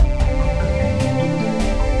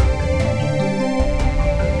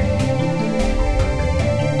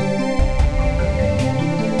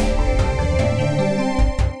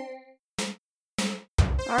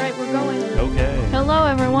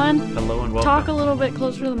talk a little bit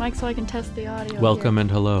closer to the mic so I can test the audio. Welcome here.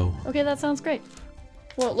 and hello. Okay, that sounds great.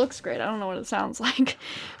 Well, it looks great. I don't know what it sounds like.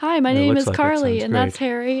 Hi, my It name looks is like it Carly, sounds and great. that's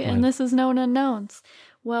Harry, and Right. this is Known Unknowns.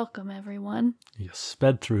 Welcome, everyone. You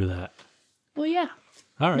sped through that. Well, yeah.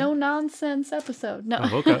 All right. No nonsense episode. No.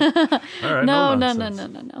 Oh, okay. All right. No. nonsense.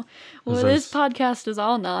 Well, Is this there- podcast is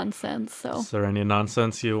all nonsense, so. Is there any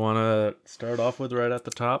nonsense you want to start off with right at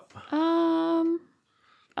the top?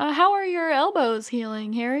 How are your elbows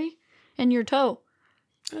healing, Harry? And your toe?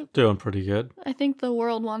 Doing pretty good. I think the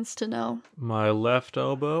world wants to know. My left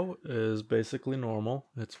elbow is basically normal.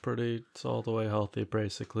 It's all the way healthy,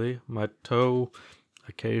 basically. My toe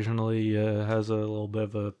occasionally has a little bit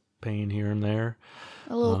of a pain here and there.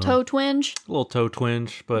 A little toe twinge? A little toe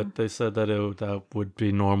twinge, but they said that that would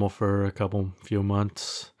be normal for a few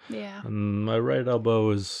months. Yeah. And my right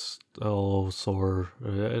elbow is a little sore.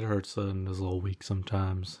 It hurts and is a little weak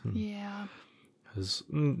sometimes. And Yeah. has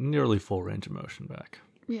nearly full range of motion back.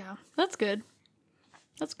 Yeah. That's good.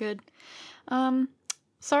 That's good.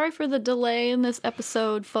 Sorry for the delay in this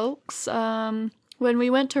episode, folks. When we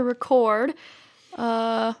went to record,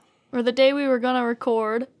 or the day we were gonna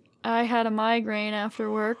record, I had a migraine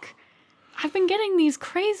after work. I've been getting these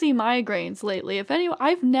crazy migraines lately.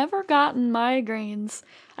 I've never gotten migraines.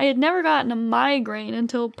 I had never gotten a migraine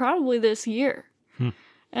until probably this year.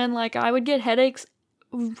 And I would get headaches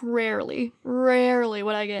rarely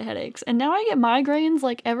would I get headaches. And now I get migraines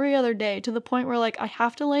every other day to the point where I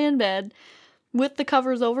have to lay in bed with the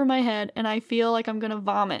covers over my head and I feel like I'm going to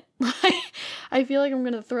vomit. I feel like I'm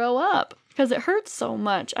going to throw up because it hurts so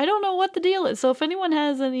much. I don't know what the deal is. So if anyone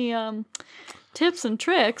has any tips and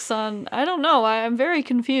tricks on, I don't know, I'm very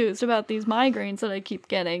confused about these migraines that I keep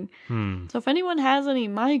getting. So if anyone has any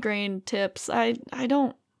migraine tips,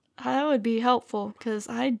 that would be helpful because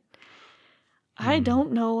I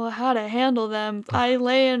don't know how to handle them. I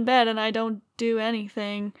lay in bed and I don't do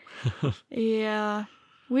anything. Yeah.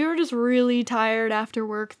 We were just really tired after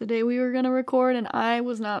work the day we were going to record, and I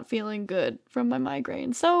was not feeling good from my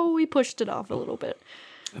migraine. So we pushed it off a little bit.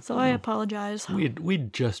 So I apologize. We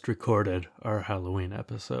just recorded our Halloween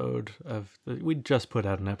episode. We just put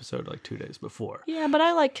out an episode 2 days before. Yeah, but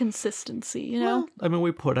I like consistency, you know? Well, I mean,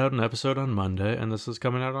 we put out an episode on Monday, and this is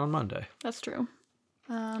coming out on Monday. That's true.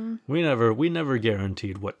 We never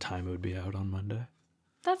guaranteed what time it would be out on Monday.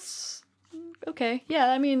 That's okay.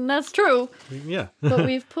 Yeah, I mean, that's true. Yeah. But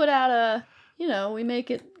we've put out we make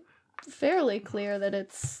it fairly clear that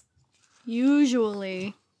it's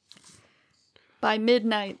usually by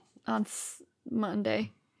midnight on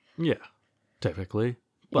Monday. Yeah, typically.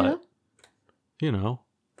 But, the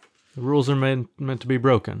rules are meant to be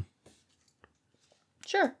broken.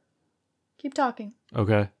 Sure. Keep talking.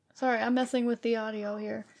 Okay. Sorry, I'm messing with the audio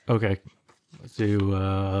here. Okay.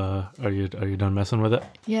 Are you done messing with it?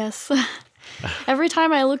 Yes. Every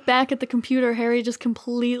time I look back at the computer, Harry just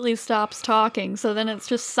completely stops talking. So then it's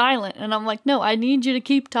just silent. And I'm like, no, I need you to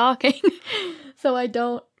keep talking. So I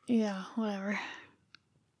don't. Yeah, whatever.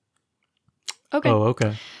 Okay. Oh,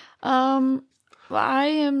 okay. I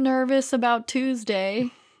am nervous about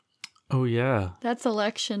Tuesday. Oh, yeah. That's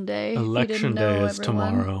election day. Election day is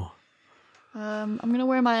tomorrow. I'm going to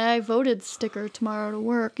wear my I voted sticker tomorrow to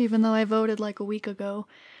work, even though I voted a week ago.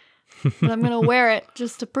 But I'm going to wear it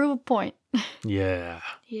just to prove a point. Yeah.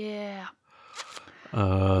 Yeah.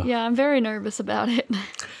 Yeah, I'm very nervous about it.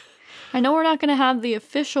 I know we're not going to have the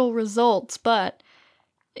official results, but,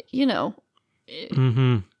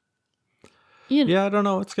 Mm-hmm. Yeah, I don't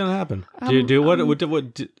know what's gonna happen. Election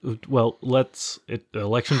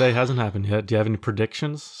day hasn't happened yet. Do you have any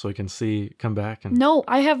predictions so we can come back and? No,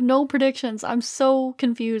 I have no predictions. I'm so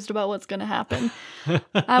confused about what's going to happen.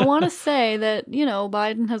 I want to say that,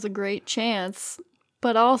 Biden has a great chance,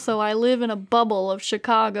 but also I live in a bubble of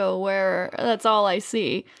Chicago where that's all I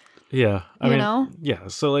see. Yeah, I mean, know? Yeah,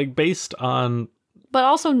 so based on. But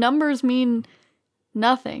also numbers mean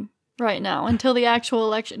nothing right now until the actual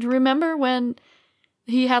election. Do you remember when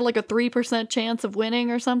he had a 3% chance of winning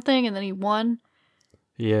or something and then he won?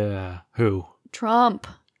 Yeah, who? Trump.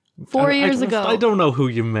 4 years ago. I don't know who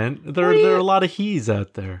you meant. There are a lot of he's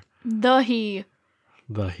out there. The he.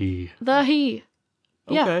 Okay.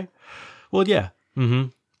 Yeah. Well, yeah. Mm-hmm.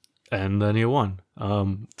 And then he won.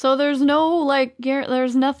 So there's no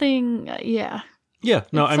there's nothing. Yeah. Yeah.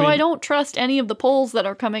 No. I don't trust any of the polls that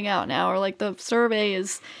are coming out now, or the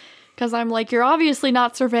surveys, because I'm you're obviously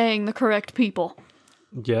not surveying the correct people.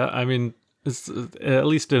 Yeah. I mean, it's, at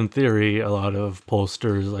least in theory, a lot of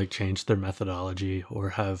pollsters changed their methodology or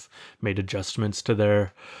have made adjustments to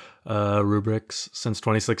their rubrics since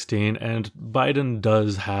 2016, and Biden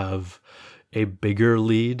does have a bigger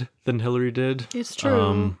lead than Hillary did. It's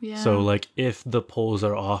true. Yeah. So like if the polls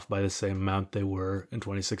are off by the same amount they were in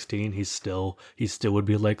 2016, he still would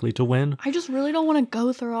be likely to win. I just really don't want to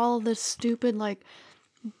go through all of this stupid like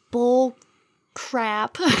bull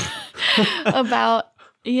crap about,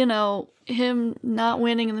 you know, him not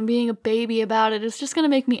winning and then being a baby about it. It's just going to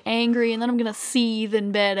make me angry, and then I'm going to seethe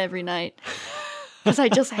in bed every night. Because I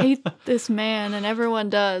just hate this man, and everyone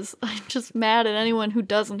does. I'm just mad at anyone who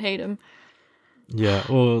doesn't hate him. Yeah,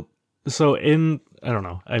 well, so I don't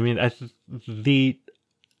know. I mean,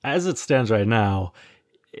 as it stands right now,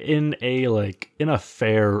 in a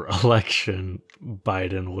fair election,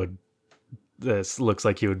 this looks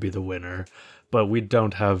like he would be the winner. But we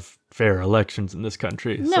don't have fair elections in this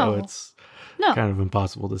country, so it's kind of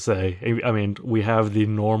impossible to say. I mean, we have the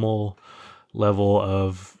normal level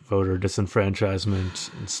of voter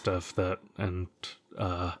disenfranchisement and stuff and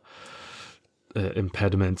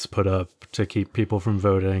impediments put up to keep people from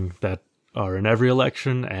voting that are in every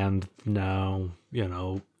election, and now, you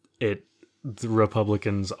know, the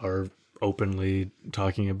Republicans are openly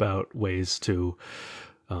talking about ways to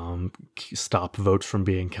stop votes from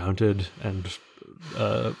being counted and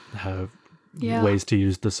have ways to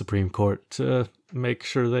use the Supreme Court to make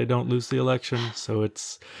sure they don't lose the election. So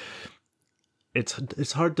it's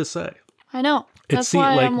hard to say. I know. That's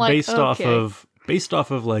why I'm like, based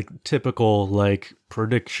off of like typical like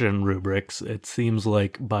prediction rubrics, it seems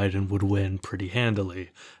like Biden would win pretty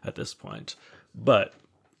handily at this point. But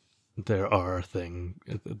there are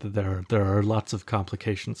lots of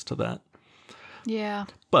complications to that. Yeah.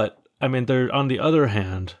 But I mean, on the other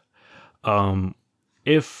hand,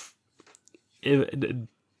 if I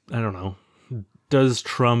don't know, does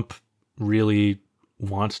Trump really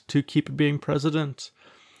want to keep being president?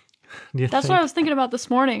 That's what I was thinking about this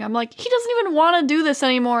morning. I'm like, he doesn't even want to do this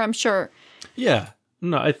anymore, I'm sure. Yeah.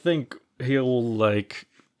 No, I think he'll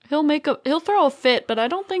throw a fit, but I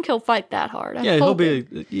don't think he'll fight that hard. I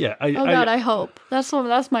hope.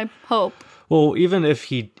 That's my hope. Well, even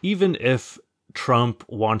if Trump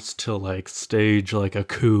wants to like stage like a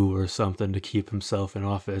coup or something to keep himself in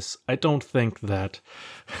office, I don't think that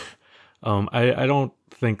I don't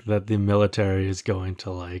think that the military is going to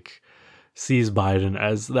like sees Biden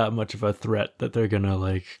as that much of a threat that they're gonna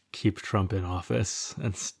like keep Trump in office,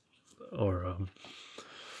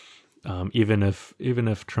 even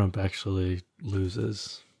if Trump actually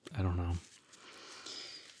loses. I don't know.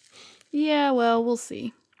 Yeah, well, we'll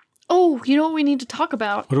see. Oh, you know what we need to talk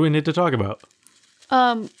about? What do we need to talk about?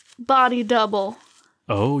 Body double.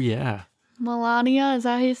 Oh yeah. Melania, is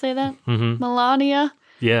that how you say that? Mm-hmm. Melania?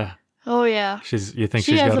 Yeah. Oh yeah. She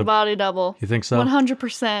has a body double. You think so?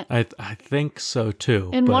 100%. I think so too.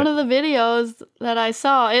 In one of the videos that I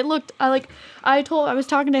saw, it looked I was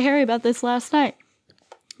talking to Harry about this last night.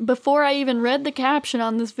 Before I even read the caption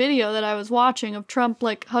on this video that I was watching of Trump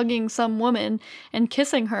like hugging some woman and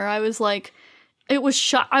kissing her, I was like, it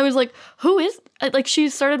was I was like, who is, like, she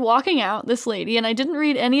started walking out, this lady, and I didn't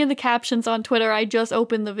read any of the captions on Twitter. I just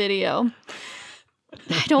opened the video.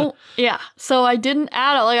 So I didn't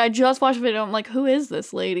add it. Like, I just watched the video. I'm like, who is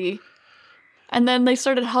this lady? And then they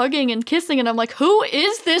started hugging and kissing, and I'm like, who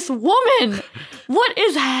is this woman? What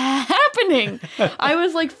is happening? I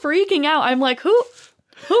was like freaking out. I'm like, who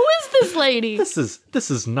is this lady? This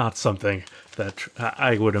is not something that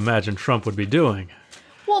I would imagine Trump would be doing.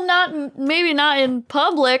 Well, maybe not in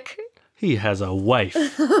public. He has a wife.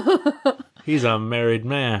 He's a married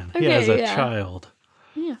man. Okay, he has a child.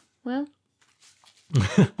 Yeah, well.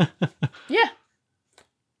 Yeah.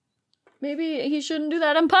 Maybe he shouldn't do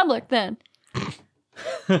that in public then.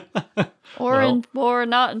 Or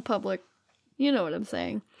not in public. You know what I'm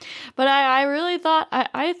saying. But I really thought,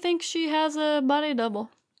 I think she has a body double.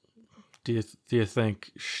 Do you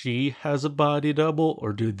think she has a body double,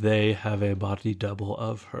 or do they have a body double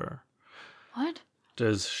of her? What?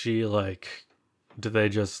 Does she do they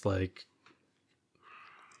just like...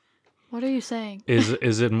 What are you saying?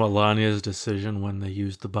 Is it Melania's decision when they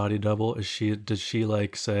use the body double? Did she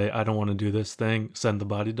like say, I don't want to do this thing, send the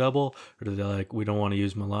body double? Or do they like, we don't want to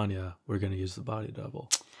use Melania, we're going to use the body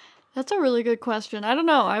double? That's a really good question. I don't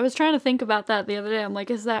know. I was trying to think about that the other day. I'm like,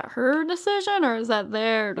 is that her decision or is that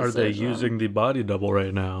their decision? Are they using the body double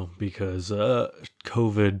right now because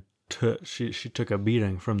COVID, she took a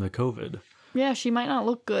beating from the COVID? Yeah, she might not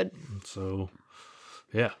look good. So,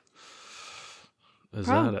 yeah. Is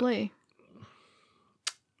Probably.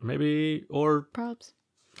 Maybe, or... Props.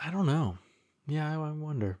 I don't know. Yeah, I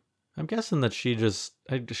wonder. I'm guessing that she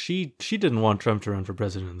didn't want Trump to run for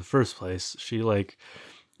president in the first place. She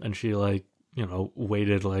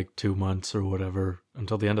waited like 2 months or whatever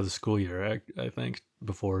until the end of the school year, I think,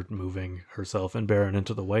 before moving herself and Barron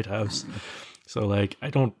into the White House. So like,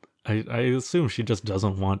 I assume she just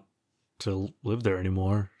doesn't want to live there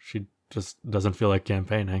anymore. She just doesn't feel like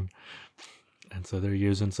campaigning. And so they're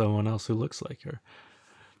using someone else who looks like her.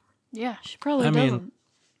 Yeah, she probably I doesn't. mean,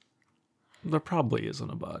 there probably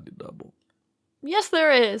isn't a body double. Yes,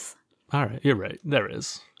 there is. All right, you're right. There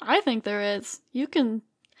is. I think there is. You can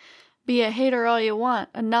be a hater all you want,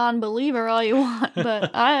 a non-believer all you want,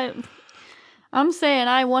 but I'm saying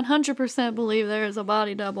I 100% believe there is a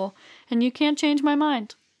body double, and you can't change my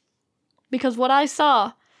mind. Because what I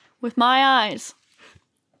saw with my eyes,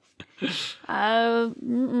 that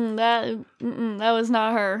was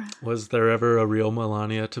not her. Was there ever a real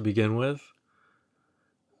Melania to begin with?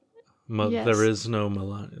 Yes. There is no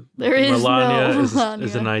Melania. There is Melania no is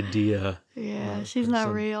Melania. an idea. Yeah, she's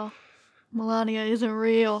not real. Melania isn't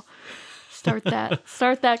real. Start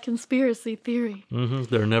that conspiracy theory.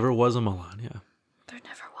 There never was a Melania. There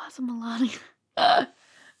never was a Melania.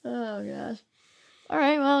 Oh gosh. All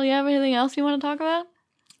right. Well, you have anything else you want to talk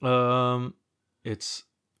about? It's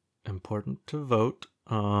important to vote.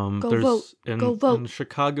 Go vote. Go vote. In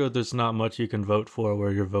Chicago, there's not much you can vote for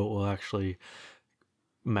where your vote will actually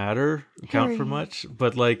count for much.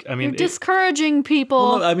 But like, I mean, you're discouraging people.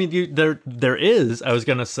 Well, no, I mean, there is. I was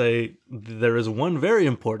gonna say there is one very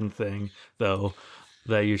important thing though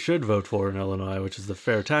that you should vote for in Illinois, which is the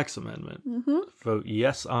Fair Tax Amendment. Vote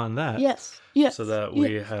yes on that. Yes. So that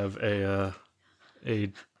we have a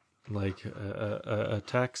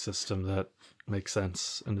tax system that makes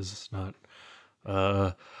sense and is not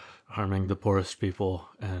harming the poorest people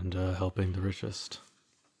and helping the richest.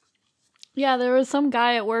 Yeah, there was some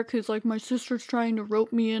guy at work who's like, my sister's trying to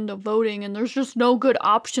rope me into voting, and there's just no good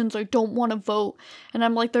options. I don't want to vote. And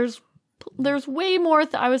I'm like, there's way more.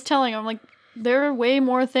 I was telling him, like, there are way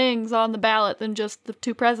more things on the ballot than just the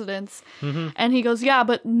two presidents. And he goes, yeah,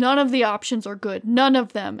 but none of the options are good. None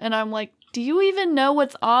of them. And I'm like, do you even know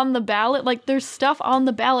what's on the ballot? Like, there's stuff on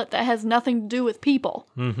the ballot that has nothing to do with people.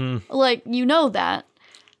 Like, you know that.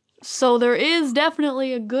 So there is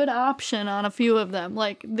definitely a good option on a few of them,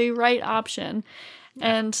 like the right option.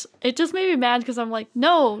 And it just made me mad because I'm like,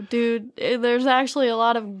 no, dude, there's actually a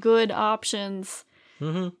lot of good options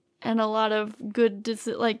and a lot of good,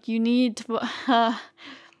 like, you need to,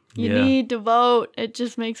 need to vote. It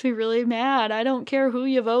just makes me really mad. I don't care who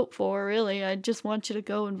you vote for, really. I just want you to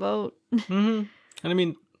go and vote. And I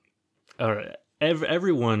mean,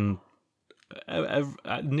 everyone...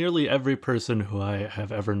 nearly every person who I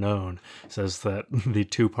have ever known says that the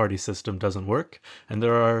two-party system doesn't work, and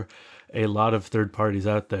there are a lot of third parties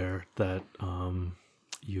out there that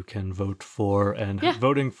you can vote for, and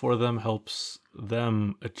voting for them helps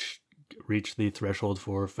them reach the threshold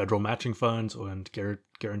for federal matching funds and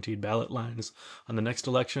guaranteed ballot lines on the next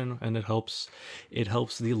election, and it helps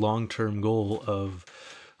the long-term goal of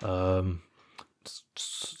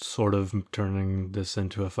sort of turning this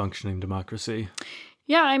into a functioning democracy.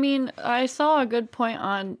 Yeah, I mean, I saw a good point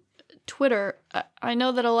on Twitter. I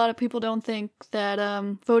know that a lot of people don't think that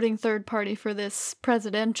voting third party for this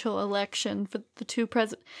presidential election for the two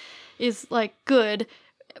is like good,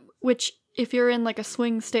 which if you're in like a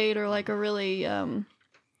swing state or like a really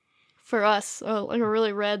for us like a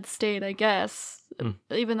really red state, I guess,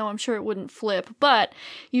 even though I'm sure it wouldn't flip, but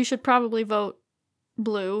you should probably vote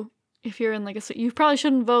blue. If you're in like you probably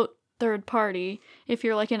shouldn't vote third party if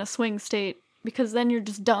you're like in a swing state, because then you're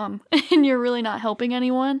just dumb and you're really not helping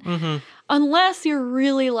anyone. Unless you're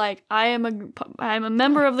really like, I am a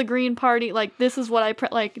member of the Green Party. Like, this is what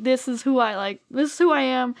this is who I like. This is who I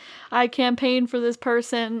am. I campaign for this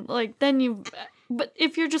person. Like, then but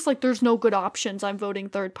if you're just like, there's no good options, I'm voting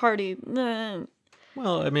third party.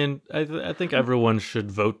 Well, I mean, I think everyone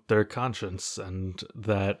should vote their conscience, and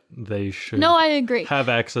that they should. No, I agree. Have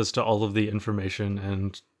access to all of the information,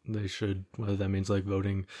 and they should, whether that means like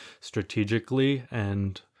voting strategically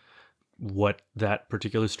and what that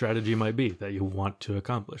particular strategy might be that you want to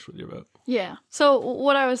accomplish with your vote. Yeah. So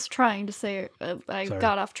what I was trying to say, I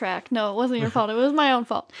got off track. No, it wasn't your fault. It was my own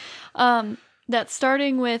fault. That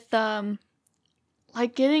starting with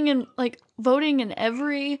like getting in, like voting in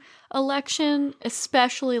every election,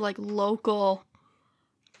 especially like local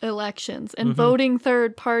elections, and voting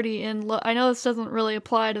third party in, I know this doesn't really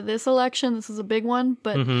apply to this election, this is a big one,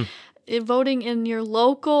 but voting in your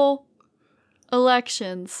local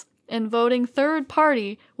elections and voting third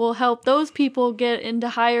party will help those people get into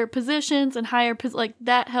higher positions and like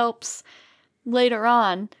that helps later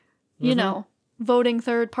on. You know, voting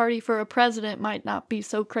third party for a president might not be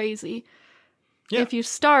so crazy if you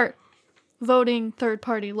start voting third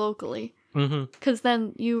party locally. because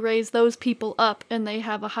then you raise those people up and they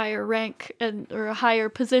have a higher rank or a higher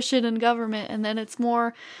position in government, and then it's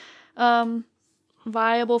more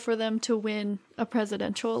viable for them to win a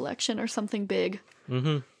presidential election or something big.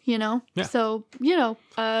 You know? Yeah. So,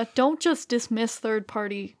 don't just dismiss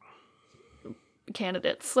third-party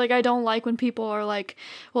candidates. Like, I don't like when people are like,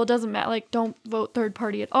 well, it doesn't matter. Like, don't vote third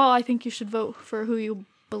party at all. I think you should vote for who you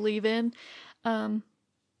believe in. But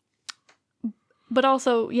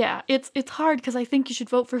also, yeah, it's hard because I think you should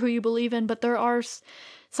vote for who you believe in, but there are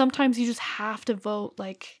sometimes you just have to vote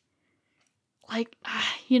like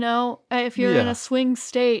if you're in a swing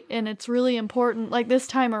state and it's really important, like this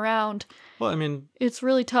time around. Well, I mean, it's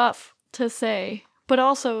really tough to say. But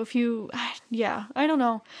also, if you, I don't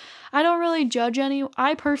know. I don't really judge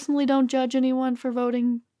I personally don't judge anyone for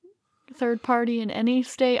voting third party in any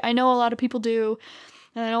state. I know a lot of people do,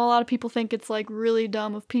 and I know a lot of people think it's like really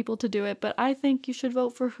dumb of people to do it, but I think you should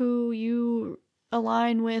vote for who you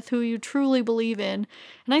align with, who you truly believe in.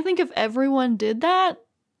 And I think if everyone did that,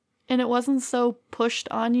 and it wasn't so pushed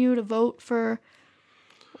on you to vote for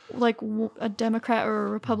like a Democrat or a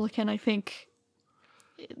Republican, I think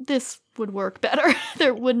this would work better.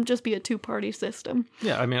 There wouldn't just be a two-party system.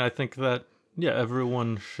 Yeah, I mean, I think that,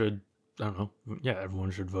 everyone should,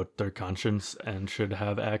 everyone should vote their conscience and should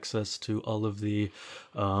have access to all of the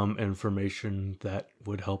information that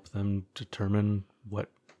would help them determine what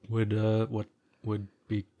would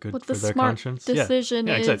be good what for the their smart conscience. Decision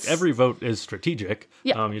yeah, is. exactly. Every vote is strategic.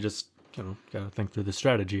 Yeah. You just, gotta think through the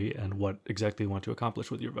strategy and what exactly you want to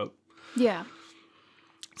accomplish with your vote. Yeah.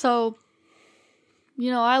 So,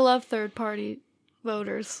 I love third-party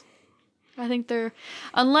voters. I think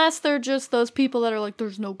unless they're just those people that are like,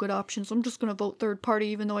 there's no good options, I'm just going to vote third party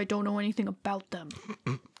even though I don't know anything about them.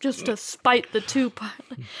 Just to spite the two.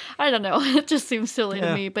 I don't know. It just seems silly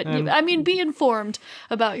to me. But, be informed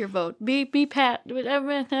about your vote.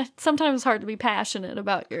 Sometimes it's hard to be passionate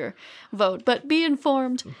about your vote. But be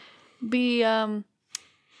informed. Make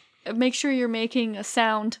sure you're making a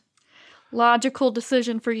sound, logical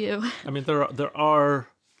decision for you. I mean, there are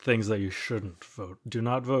things that you shouldn't vote. Do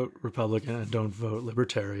not vote Republican and don't vote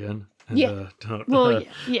Libertarian. And, don't. Well,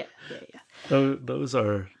 yeah. Those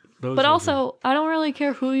are. But also, I don't really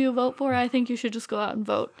care who you vote for. I think you should just go out and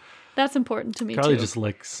vote. That's important to me Carly too. just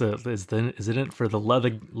is in it for the love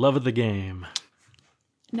of the game.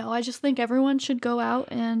 No, I just think everyone should go out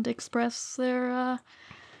and express their,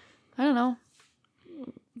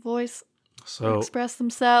 voice. So express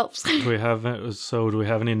themselves. do we have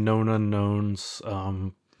any known unknowns?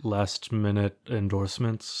 Last minute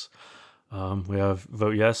endorsements. We have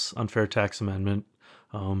vote yes on fair tax amendment.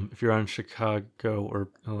 If you're on Chicago or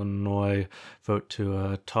Illinois, vote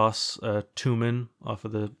to toss Tooman off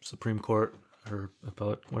of the Supreme Court or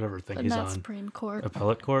appellate, whatever thing But he's not on. Supreme Court.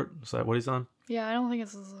 Appellate court? Is that what he's on? Yeah, I don't think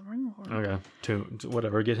it's the Supreme Court. Okay,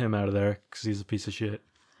 whatever. Get him out of there because he's a piece of shit.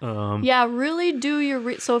 Yeah, really do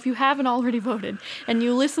your so if you haven't already voted and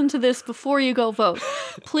you listen to this before you go vote,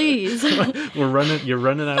 please. You're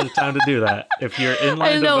running out of time to do that. If you're in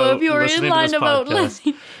line I know, to vote, if you're in line to vote,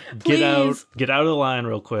 get out of the line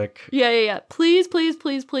real quick. Yeah. Please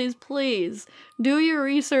do your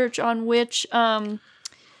research on which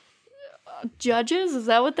judges, is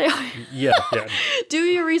that what they are? Yeah. Do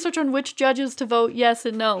your research on which judges to vote yes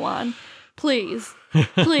and no on. Please,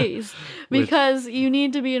 because you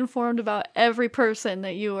need to be informed about every person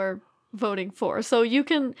that you are voting for. So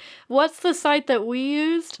what's the site that we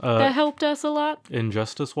used that helped us a lot?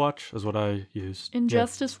 Injustice Watch is what I used.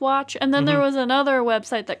 Injustice Watch. And then there was another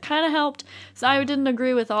website that kind of helped. So I didn't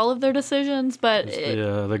agree with all of their decisions, but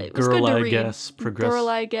it was good to read. Girl,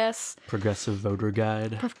 I Guess. Progressive Voter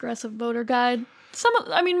Guide. Progressive Voter Guide.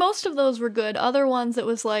 Most of those were good. Other ones, it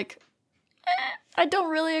was like, I don't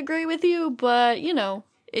really agree with you, but,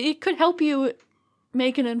 it could help you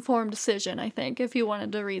make an informed decision, I think, if you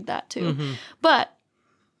wanted to read that too. Mm-hmm. But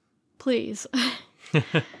please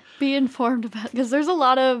be informed about, because there's a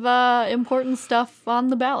lot of important stuff on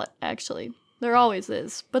the ballot, actually. There always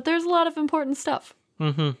is. But there's a lot of important stuff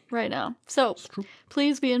right now. So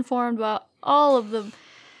please be informed about all of the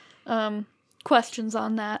questions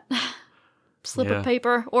on that slip of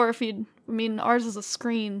paper, or ours is a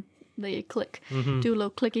screen that you click, do a little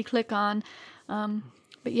clicky click on.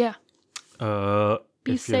 But yeah.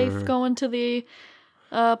 Be safe going to the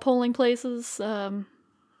polling places. Wear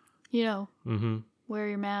your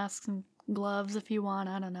masks and gloves if you want.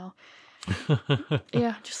 I don't know.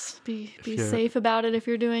 Yeah, just be safe about it if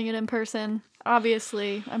you're doing it in person.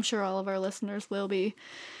 Obviously, I'm sure all of our listeners will be.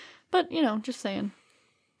 But, just saying.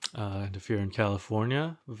 And if you're in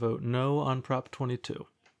California, vote no on Prop 22.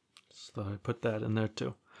 So I put that in there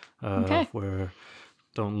too. Okay. Where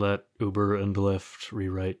don't let Uber and Lyft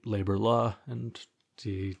rewrite labor law and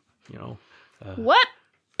What?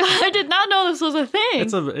 I did not know this was a thing.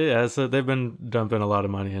 So they've been dumping a lot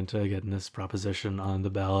of money into getting this proposition on the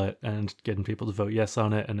ballot and getting people to vote yes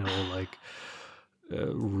on it, and it will like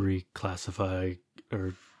reclassify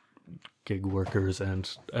or gig workers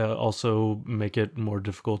and also make it more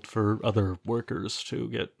difficult for other workers to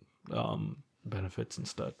get benefits and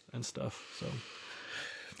stuff. So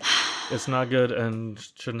it's not good and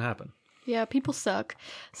shouldn't happen. Yeah, people suck.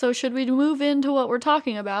 So should we move into what we're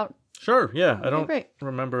talking about? Sure, yeah. I don't great.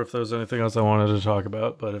 remember if there was anything else I wanted to talk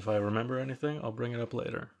about, but if I remember anything, I'll bring it up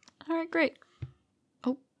later. All right, great.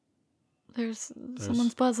 Oh, there's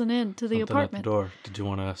someone's buzzing in to the Something apartment. At the door. Did you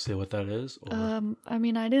want to see what that is? Or... I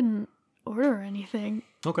mean, I didn't order anything,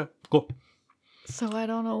 Okay, cool. so I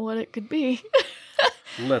don't know what it could be.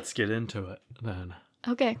 Let's get into it then.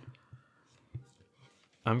 Okay.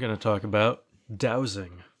 I'm going to talk about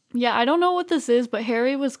dowsing. Yeah, I don't know what this is, but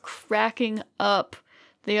Harry was cracking up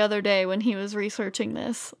the other day when he was researching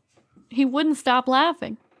this. He wouldn't stop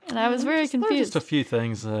laughing, and I was very confused. Just a few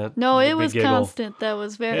things that No, made it me was giggle. constant. That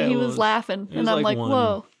was very. Yeah, he was laughing, it and was I'm like, one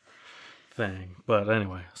whoa. Thing. But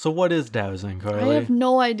anyway, so what is dowsing, Carly? I have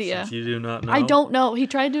no idea. Since you do not know. I don't know. He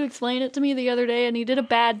tried to explain it to me the other day, and he did a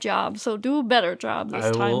bad job. So do a better job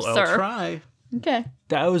this time, sir. I'll try. Okay.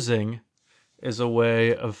 Dowsing is a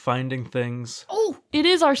way of finding things. Oh, it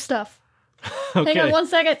is our stuff. Okay. Hang on 1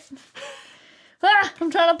 second. I'm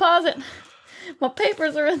trying to pause it. My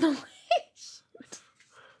papers are in the way.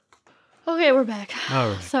 Okay, we're back. All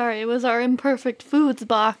right. Sorry, it was our imperfect foods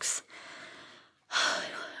box.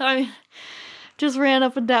 I just ran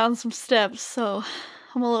up and down some steps, so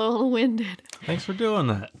I'm a little winded. Thanks for doing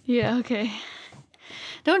that. Yeah, okay.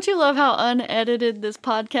 Don't you love how unedited this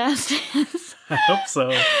podcast is? I hope so.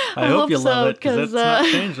 I hope you love it because it's not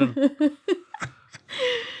changing.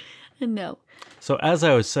 No. So as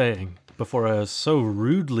I was saying, before I was so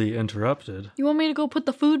rudely interrupted. You want me to go put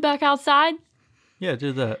the food back outside? Yeah,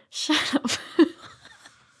 do that. Shut up.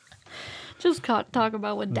 Just talk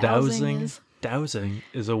about what dowsing is. Dowsing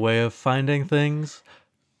is a way of finding things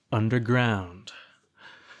underground.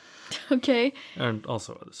 Okay. And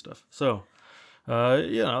also other stuff. So,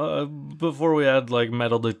 before we had like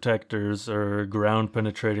metal detectors or ground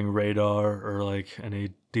penetrating radar or like any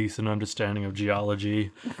decent understanding of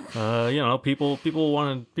geology, people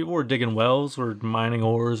were digging wells, were mining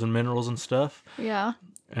ores and minerals and stuff. Yeah.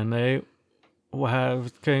 And they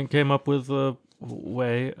came up with a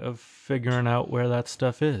way of figuring out where that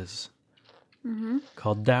stuff is. Mm-hmm.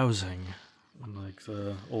 Called dowsing, in like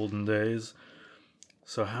the olden days.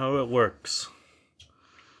 So how it works?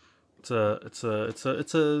 It's a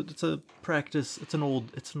practice. It's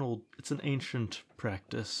an ancient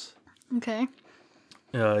practice. Okay.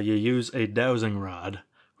 You use a dowsing rod,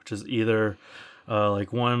 which is either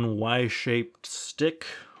like one Y-shaped stick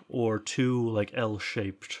or two like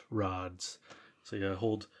L-shaped rods. So you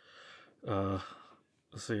hold, or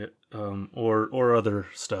other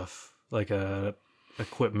stuff like a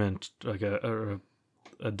equipment, like a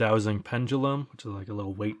dowsing pendulum, which is like a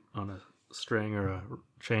little weight on a string or a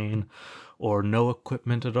chain, or no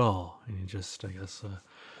equipment at all, and you just, I guess,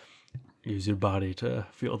 use your body to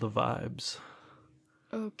feel the vibes.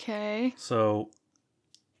 Okay. So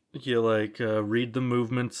you like read the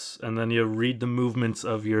movements, and then you read the movements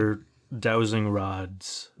of your dowsing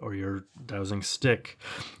rods or your dowsing stick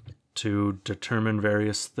to determine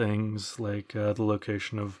various things like the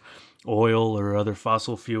location of oil or other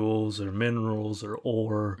fossil fuels or minerals or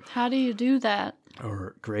ore. How do you do that?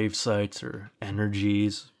 Or grave sites or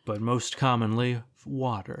energies, but most commonly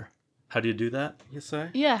water. How do you do that, you say?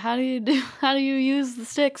 Yeah, how do you use the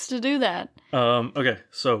sticks to do that? Okay,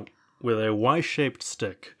 so with a Y-shaped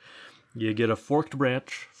stick, you get a forked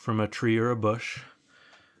branch from a tree or a bush,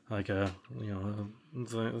 like a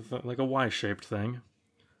Y-shaped thing.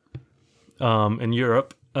 In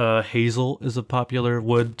Europe, hazel is a popular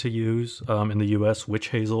wood to use. In the U.S., witch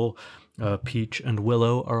hazel, peach, and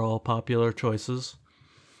willow are all popular choices.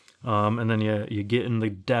 And then you get in the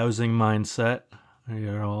dowsing mindset.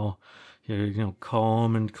 You're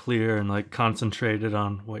calm and clear and like concentrated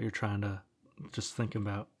on what you're trying to just think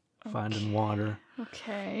about, finding water.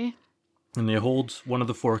 Okay. And you hold one of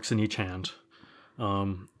the forks in each hand,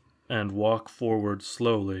 and walk forward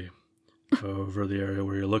slowly over the area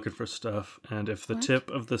where you're looking for stuff. And if the tip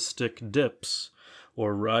of the stick dips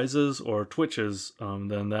or rises or twitches,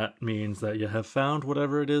 then that means that you have found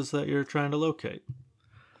whatever it is that you're trying to locate.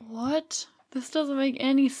 What? This doesn't make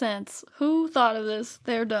any sense. Who thought of this?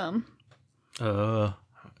 They're dumb. I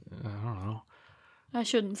don't know. I I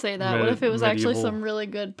shouldn't say that. What if it was actually some really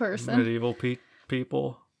good person? Medieval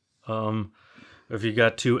people. If you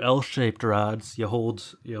got two L-shaped rods, you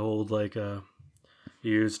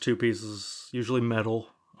use two pieces, usually metal,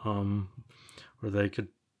 where they could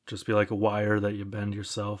just be like a wire that you bend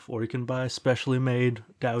yourself, or you can buy specially made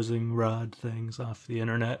dowsing rod things off the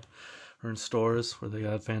internet or in stores where they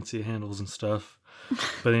got fancy handles and stuff.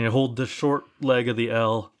 But then you hold the short leg of the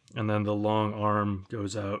L, and then the long arm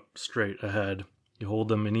goes out straight ahead. You hold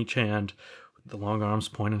them in each hand, with the long arms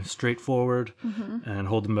pointing straight forward, and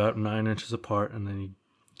hold them about 9 inches apart, and then you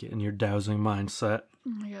get in your dowsing mindset. Oh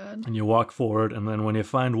my god. And you walk forward, and then when you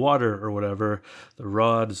find water or whatever, the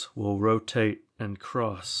rods will rotate and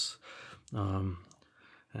cross. And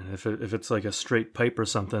if it's like a straight pipe or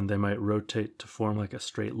something, they might rotate to form like a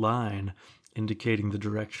straight line, indicating the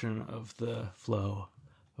direction of the flow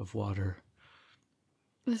of water.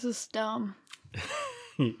 This is dumb.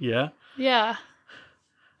 Yeah? Yeah.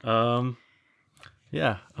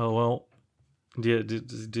 Yeah. Oh, well, do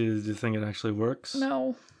you think it actually works?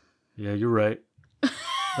 No. Yeah, you're right.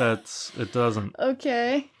 It doesn't.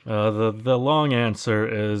 Okay. The long answer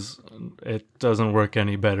is it doesn't work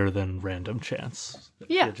any better than random chance.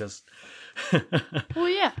 Yeah. It just Well,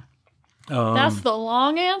 yeah. That's the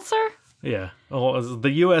long answer? Yeah. Oh,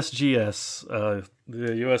 the USGS,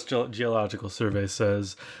 the U.S. Geological Survey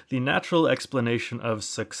says the natural explanation of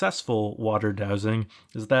successful water dowsing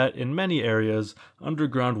is that in many areas,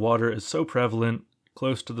 underground water is so prevalent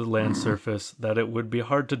close to the land surface that it would be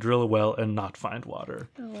hard to drill a well and not find water.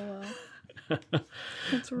 Oh, wow.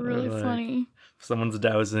 That's really funny. If someone's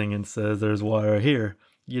dowsing and says there's water here,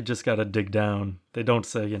 you just got to dig down. They don't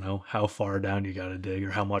say, how far down you got to dig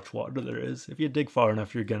or how much water there is. If you dig far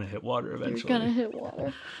enough, you're going to hit water eventually. You're going to hit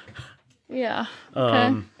water. Yeah.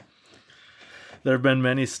 Okay. There have been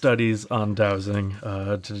many studies on dowsing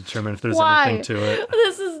to determine if there's anything to it.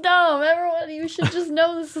 This is dumb. Everyone, you should just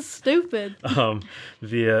know this is stupid.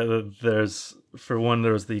 There's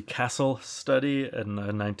the Castle study in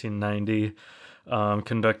 1990,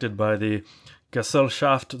 conducted by the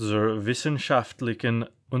Gesellschaft zur wissenschaftlichen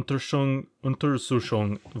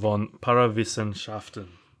Untersuchung von Parawissenschaften,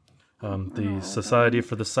 the Society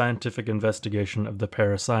for the Scientific Investigation of the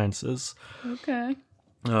Parasciences. Okay.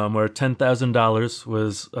 Where $10,000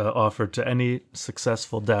 was offered to any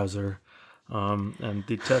successful dowser. And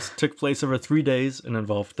the test took place over 3 days and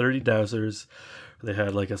involved 30 dowsers. They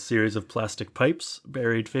had like a series of plastic pipes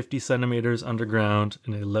buried 50 centimeters underground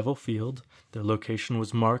in a level field. Their location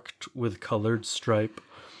was marked with colored stripe.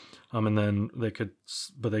 And then the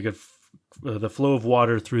flow of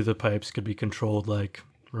water through the pipes could be controlled like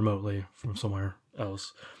remotely from somewhere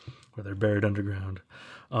else where they're buried underground.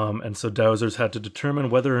 And so dowsers had to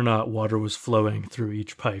determine whether or not water was flowing through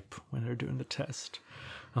each pipe when they're doing the test.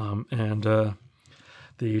 The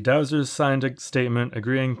dowsers signed a statement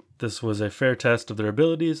agreeing this was a fair test of their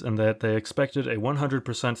abilities and that they expected a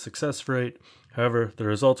 100% success rate. However, the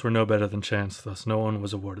results were no better than chance, thus no one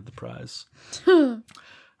was awarded the prize.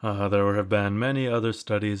 There have been many other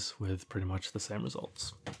studies with pretty much the same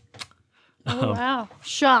results. Oh, wow.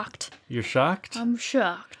 Shocked. You're shocked? I'm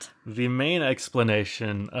shocked. The main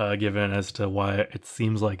explanation given as to why it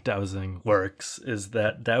seems like dowsing works is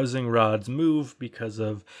that dowsing rods move because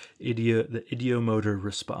of the idiomotor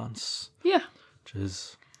response. Yeah. Which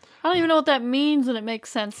is... I don't even know what that means, and it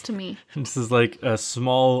makes sense to me. This is like a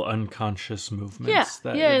small unconscious movement. Yeah,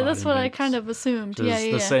 that's what I kind of assumed.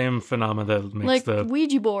 Yeah. The same phenomena that makes like the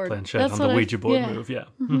Ouija board. planchette on the Ouija board move. Yeah.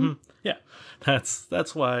 Mm-hmm. Yeah.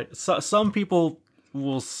 That's why some people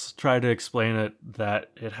will try to explain it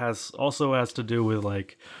that it has to do with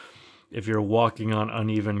like if you're walking on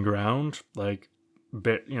uneven ground, like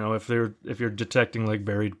if you're detecting like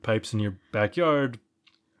buried pipes in your backyard,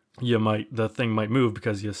 the thing might move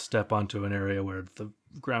because you step onto an area where the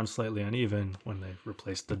ground's slightly uneven when they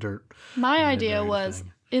replaced the dirt. My idea was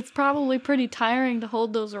it's probably pretty tiring to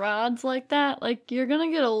hold those rods like that. Like, you're going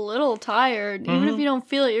to get a little tired. Even if you don't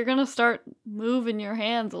feel it, you're going to start moving your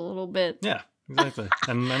hands a little bit. Yeah, exactly.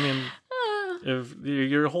 And I mean, if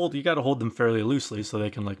you got to hold them fairly loosely so they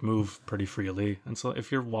can like move pretty freely. And so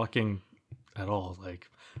if you're walking at all, like,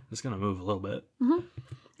 it's going to move a little bit. Mm-hmm.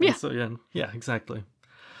 Yeah. So yeah, exactly.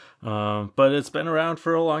 But it's been around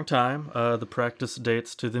for a long time. The practice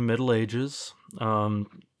dates to the Middle Ages.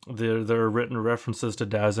 There are written references to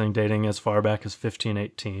dowsing dating as far back as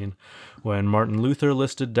 1518, when Martin Luther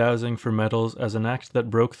listed dowsing for metals as an act that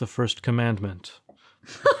broke the first commandment.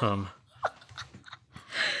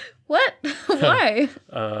 What? Why?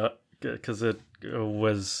 Because it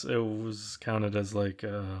was counted as like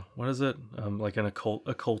what is it? Like an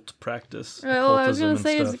occult practice. Well, I was gonna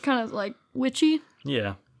say it's kind of like witchy.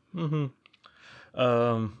 Yeah.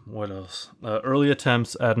 What else? Early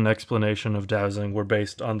attempts at an explanation of dowsing were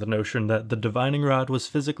based on the notion that the divining rod was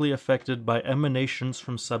physically affected by emanations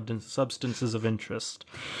from substances of interest.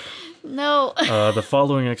 No. The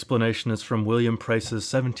following explanation is from William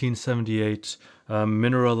Price's 1778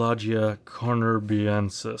 Mineralogia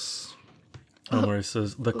Cornerbiensis, where he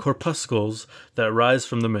says, the corpuscles that rise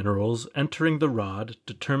from the minerals entering the rod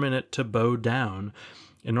determine it to bow down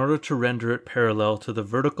in order to render it parallel to the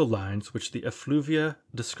vertical lines which the effluvia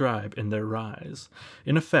describe in their rise.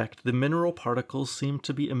 In effect, the mineral particles seem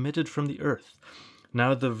to be emitted from the earth.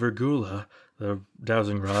 Now the virgula, the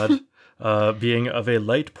dowsing rod, being of a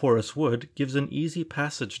light porous wood, gives an easy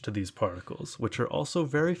passage to these particles, which are also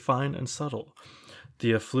very fine and subtle.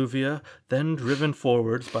 The effluvia, then driven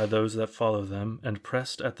forwards by those that follow them, and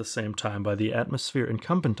pressed at the same time by the atmosphere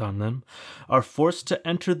incumbent on them, are forced to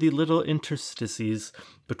enter the little interstices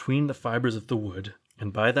between the fibers of the wood,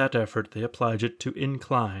 and by that effort they oblige it to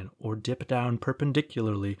incline or dip down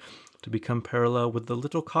perpendicularly to become parallel with the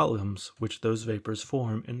little columns which those vapors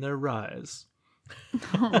form in their rise.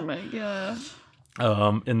 Oh my gosh.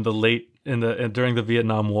 During the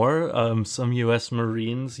Vietnam War, some U.S.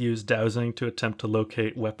 Marines used dowsing to attempt to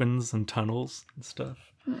locate weapons and tunnels and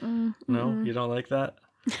stuff. No, you don't like that?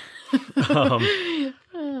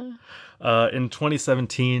 In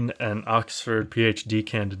 2017, an Oxford PhD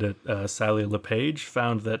candidate, Sally LePage,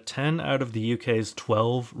 found that 10 out of the UK's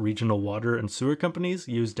 12 regional water and sewer companies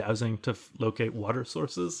use dowsing to locate water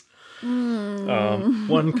sources.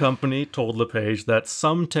 One company told LePage that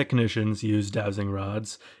some technicians use dowsing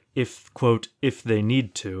rods if, quote, if they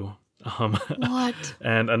need to. What?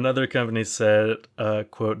 And another company said,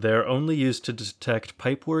 quote, they are only used to detect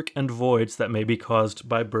pipework and voids that may be caused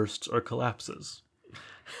by bursts or collapses.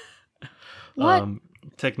 What?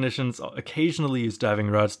 Technicians occasionally use diving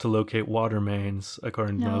rods to locate water mains,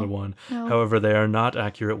 according to another one. No. However, they are not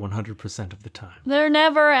accurate 100% of the time. They're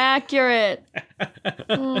never accurate.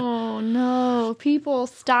 Oh no. People,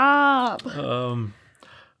 stop.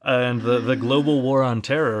 And the global war on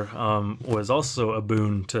terror was also a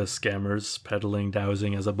boon to scammers peddling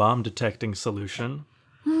dowsing as a bomb detecting solution.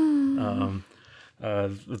 For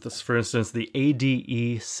instance, the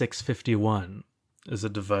ADE 651 is a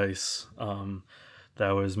device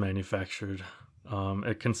that was manufactured.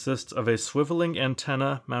 It consists of a swiveling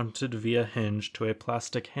antenna mounted via hinge to a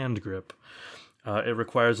plastic hand grip. It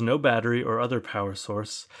requires no battery or other power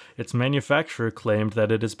source. Its manufacturer claimed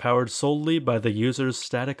that it is powered solely by the user's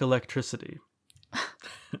static electricity.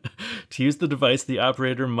 To use the device, the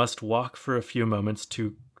operator must walk for a few moments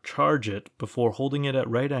to charge it before holding it at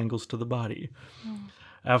right angles to the body.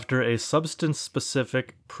 After a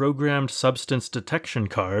substance-specific programmed substance detection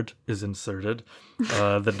card is inserted,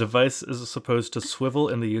 the device is supposed to swivel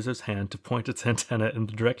in the user's hand to point its antenna in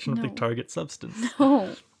the direction of the target substance.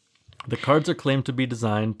 No. The cards are claimed to be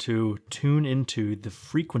designed to tune into the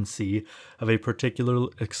frequency of a particular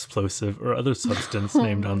explosive or other substance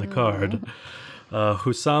named on the card.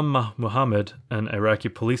 Hussam Muhammad, an Iraqi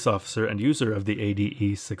police officer and user of the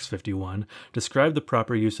ADE 651, described the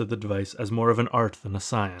proper use of the device as more of an art than a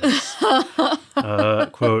science.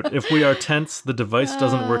 Quote, if we are tense, the device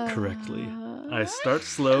doesn't work correctly. I start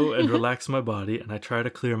slow and relax my body, and I try to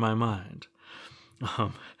clear my mind.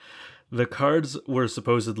 The cards were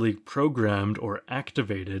supposedly programmed or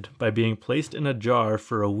activated by being placed in a jar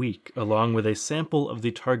for a week, along with a sample of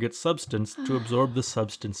the target substance to absorb the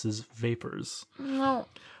substance's vapors. No.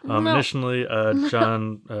 Initially,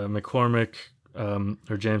 John McCormick,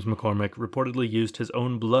 or James McCormick, reportedly used his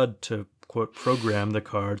own blood to, quote, program the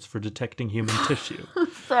cards for detecting human tissue.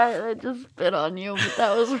 Sorry, I just spit on you, but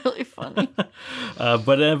that was really funny.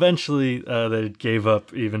 But eventually, they gave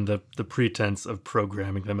up even the pretense of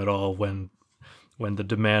programming them at all when the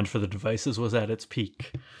demand for the devices was at its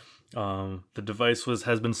peak. The device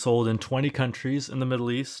has been sold in 20 countries in the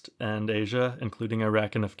Middle East and Asia, including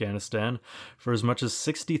Iraq and Afghanistan, for as much as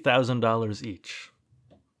 $60,000 each.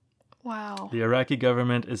 Wow. The Iraqi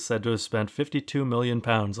government is said to have spent £52 million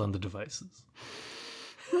on the devices.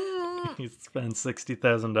 He spent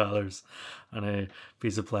 $60,000 on a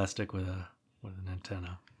piece of plastic with an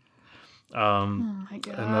antenna. Oh my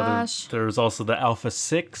gosh. There's also the Alpha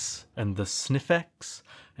 6 and the Sniffex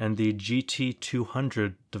and the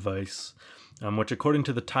GT200 device, which, according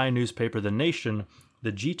to the Thai newspaper The Nation,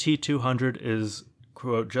 the GT200 is,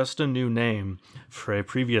 quote, just a new name for a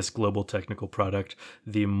previous global technical product,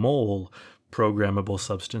 the MOLE Programmable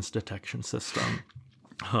Substance Detection System.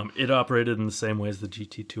 It operated in the same way as the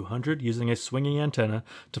GT200, using a swinging antenna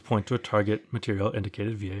to point to a target material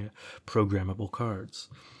indicated via programmable cards.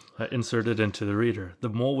 inserted into the reader. The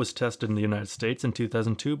mole was tested in the United States in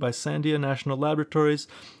 2002 by Sandia National Laboratories,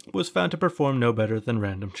 but was found to perform no better than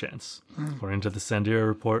random chance. According to the Sandia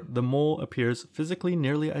report, the mole appears physically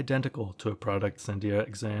nearly identical to a product Sandia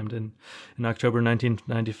examined in October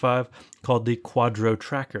 1995 called the Quadro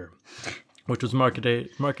Tracker, which was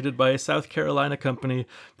marketed by a South Carolina company,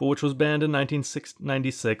 but which was banned in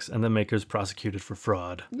 1996 and the makers prosecuted for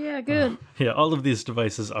fraud. Yeah, good. Yeah, all of these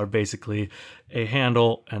devices are basically a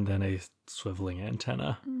handle and then a swiveling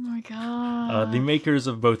antenna. Oh my god. The makers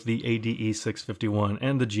of both the ADE 651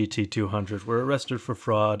 and the GT 200 were arrested for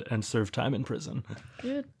fraud and served time in prison.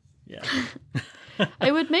 Good. Yeah.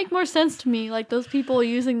 It would make more sense to me, like those people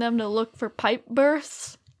using them to look for pipe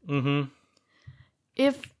bursts. Mm-hmm.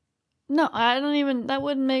 No, I don't even. That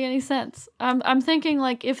wouldn't make any sense. I'm thinking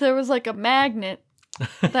like if there was like a magnet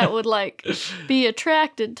that would like be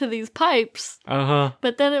attracted to these pipes,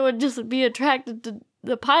 but then it would just be attracted to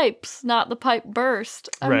the pipes, not the pipe burst.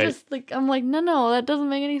 I'm like, no, that doesn't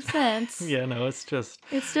make any sense. Yeah, no, it's just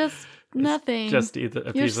nothing. It's just either a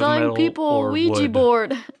You're piece of selling metal people or a Ouija wood.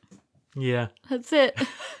 board. Yeah. That's it.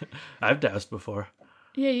 I've doused before.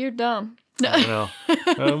 Yeah, you're dumb. I know.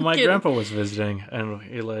 My Kidding. grandpa was visiting, and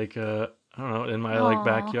he I don't know, in my Aw.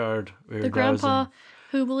 backyard. We were The grandpa dowsing.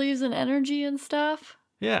 who believes in energy and stuff.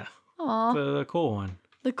 Yeah, Aw, the cool one.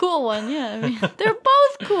 the cool one. Yeah, I mean, they're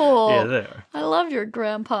both cool. Yeah, they are. I love your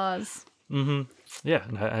grandpas. Mm-hmm. Yeah,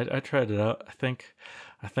 and I tried it out. I think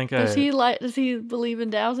Does he believe in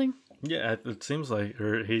dowsing? Yeah, it seems like,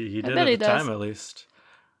 or he did bet at he the does. time at least.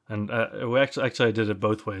 And we actually I did it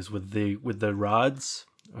both ways with the rods,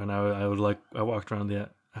 and I walked around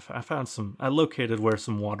I found I located where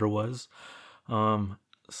some water was,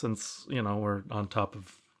 since we're on top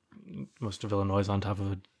of most of Illinois is on top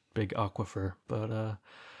of a big aquifer, but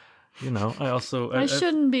I also I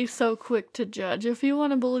shouldn't be so quick to judge. If you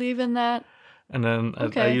want to believe in that, and then I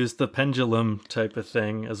Okay. used the pendulum type of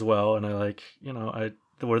thing as well, and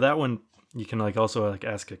where that one you can also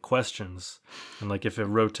ask it questions, and if it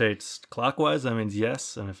rotates clockwise, that means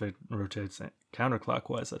yes, and if it rotates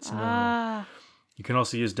counterclockwise, that's no. You can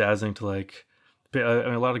also use dowsing to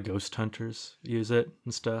a lot of ghost hunters use it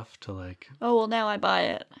and stuff to oh well, now I buy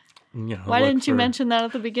it. Why look didn't you for- mention that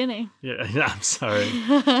at the beginning? Yeah, I'm sorry.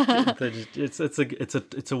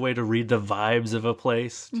 It's a way to read the vibes of a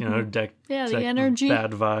place. Yeah, the detect energy.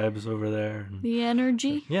 bad vibes over there. The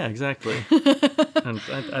energy. Yeah, exactly. And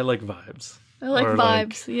I like vibes. I like Or,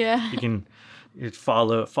 vibes. Yeah. You can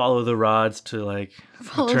follow the rods to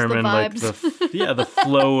Follows the determine vibes. the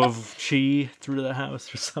flow of chi through the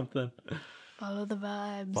house or something. Follow the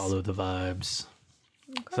vibes. Follow the vibes.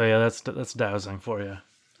 So yeah, that's dowsing for you.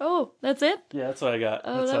 Oh, that's it? Yeah, that's what I got.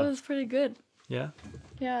 Oh, that was pretty good. Yeah.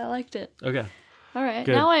 Yeah, I liked it. Okay. All right,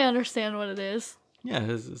 Good. now I understand what it is. Yeah,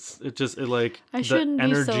 I I shouldn't the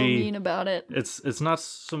energy, be so mean about it. It's not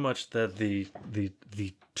so much that the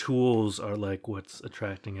tools are what's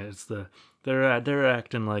attracting it. It's they're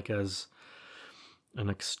acting as an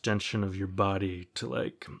extension of your body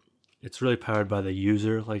to it's really powered by the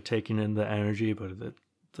user taking in the energy, but the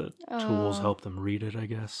tools help them read it, I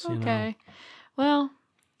guess. Okay. Well,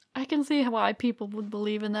 I can see why people would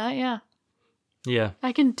believe in that, yeah. Yeah.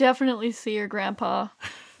 I can definitely see your grandpa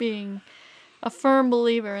being a firm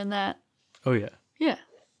believer in that. Oh yeah. Yeah.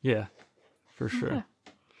 Yeah. For sure. Okay.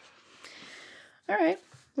 All right.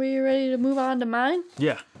 Were you ready to move on to mine?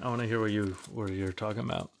 Yeah. I want to hear what you're talking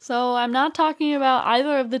about. So I'm not talking about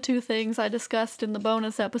either of the two things I discussed in the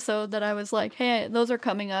bonus episode that I was like, hey, those are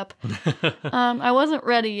coming up. I wasn't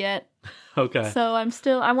ready yet. Okay. So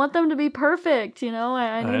I want them to be perfect,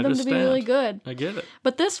 I need them to be really good. I get it.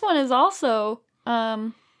 But this one is also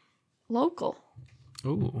local.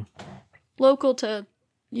 Ooh. Local to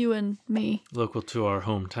you and me. Local to our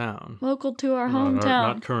hometown. Local to our No, hometown.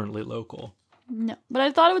 not currently local. No. But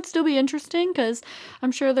I thought it would still be interesting because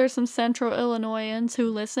I'm sure there's some central Illinoisans who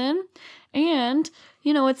listen. And,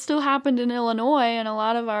 it still happened in Illinois, and a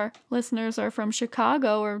lot of our listeners are from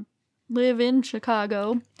Chicago or live in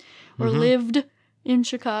Chicago or lived in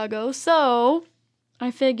Chicago. So I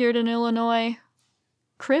figured an Illinois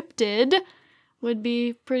cryptid would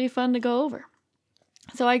be pretty fun to go over.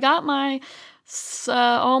 So I got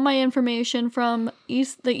all my information from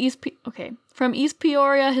East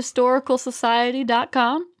Peoria Historical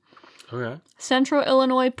Society.com, Okay.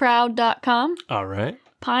 CentralIllinoisProud.com, All right.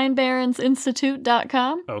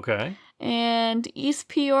 PineBarrensInstitute.com, Okay. and East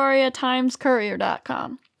Peoria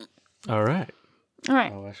TimesCourier.com. All right. All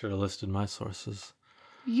right. Oh, I should have listed my sources.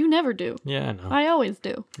 You never do. Yeah, I know. I always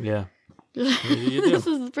do. Yeah. You do. This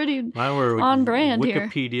is pretty Mine were on brand here.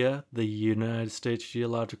 Wikipedia, the United States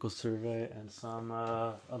Geological Survey, and some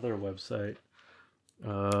other website.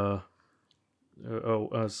 I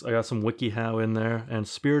got some WikiHow in there, and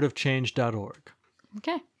spiritofchange.org.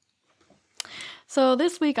 Okay. So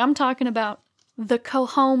this week I'm talking about the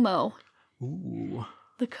Cohomo. Ooh.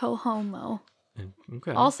 The Cohomo.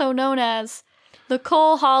 Okay. Also known as the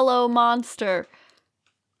Coal Hollow Monster.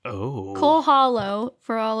 Oh. Coal Hollow,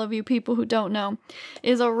 for all of you people who don't know,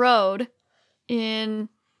 is a road in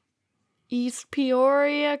East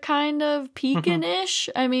Peoria, kind of Pekin-ish.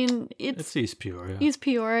 I mean, It's East Peoria. East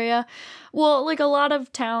Peoria. Well, like a lot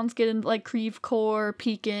of towns get in, like Creve Coeur,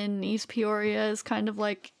 Pekin, East Peoria is kind of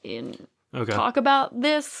like in Okay. talk about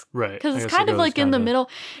this. Right. Because I it's guess kind it of goes like in the kinda- middle.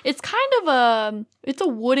 It's kind of it's a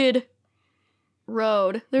wooded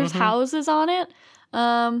road. There's houses on it.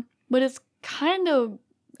 But it's kind of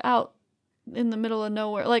out in the middle of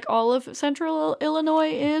nowhere. Like all of central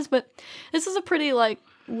Illinois is, but this is a pretty like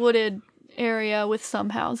wooded area with some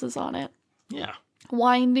houses on it. Yeah.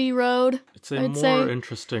 Windy road. It's a I'd more say.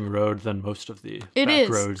 interesting road than most of the It back is.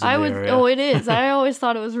 roads in the area. Oh, it is. I always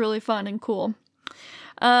thought it was really fun and cool.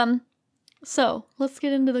 So let's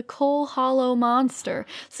get into the Coal Hollow Monster.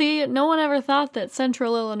 See, no one ever thought that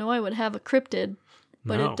Central Illinois would have a cryptid,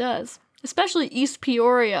 but No. it does. Especially East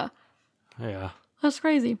Peoria. Yeah. That's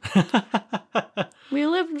crazy. We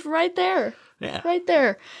lived right there. Yeah. Right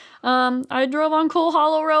there. I drove on Coal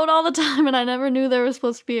Hollow Road all the time, and I never knew there was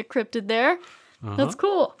supposed to be a cryptid there. That's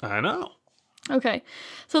cool. I know. Okay,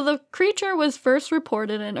 so the creature was first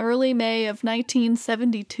reported in early May of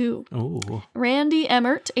 1972. Ooh. Randy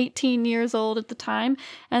Emmert, 18 years old at the time,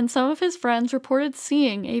 and some of his friends reported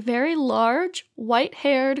seeing a very large,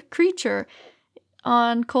 white-haired creature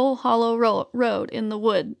on Coal Hollow Road in the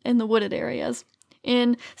wooded areas.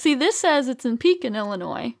 See, this says it's in Pekin,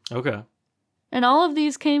 Illinois, Okay. and all of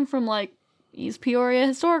these came from like East Peoria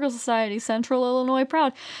Historical Society, Central Illinois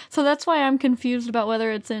Proud. So that's why I'm confused about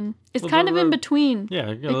whether it's in. It's Well, kind the of in road- between. Yeah.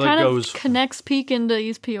 It That kind goes. of connects Pekin to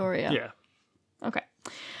East Peoria. Yeah. Okay.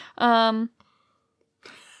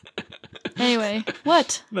 Anyway,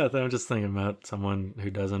 what? Nothing. I'm just thinking about someone who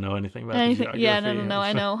doesn't know anything about Anything? the Yeah, geography. no.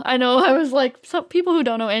 I know. I was like, some people who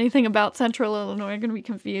don't know anything about Central Illinois are going to be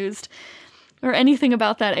confused, or anything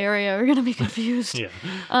about that area are going to be confused.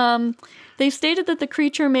 Yeah. They stated that the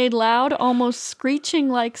creature made loud, almost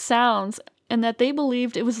screeching-like sounds, and that they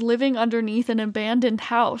believed it was living underneath an abandoned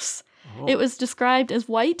house. Oh. It was described as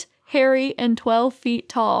white, hairy, and 12 feet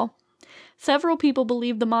tall. Several people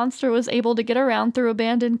believed the monster was able to get around through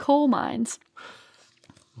abandoned coal mines.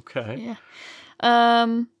 Okay. Yeah.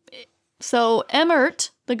 So Emmert,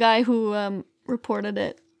 the guy who reported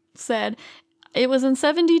it, said, "It was in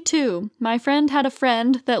 72. My friend had a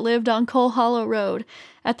friend that lived on Coal Hollow Road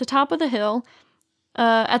at the top of the hill,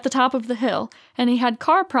 and he had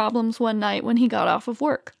car problems one night when he got off of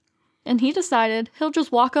work. And he decided he'll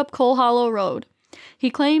just walk up Coal Hollow Road. He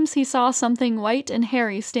claims he saw something white and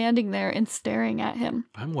hairy standing there and staring at him."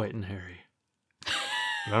 I'm white and hairy.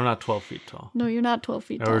 But I'm not 12 feet tall. No, you're not 12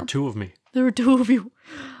 feet There tall. were two of me. There were two of you.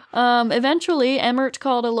 Eventually, Emmert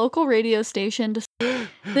called a local radio station to.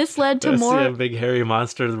 This led to I see more. a big hairy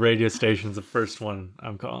monster. The radio station's the first one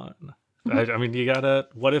I'm calling. I mean, you gotta.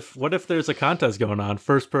 What if there's a contest going on?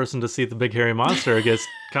 First person to see the big hairy monster gets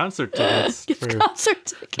concert tickets for concert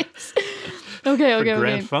tickets. Okay.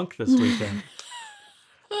 Grand Funk this weekend.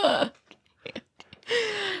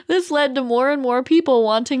 This led to more and more people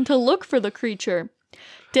wanting to look for the creature.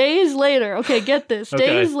 Days later, okay, get this. Okay.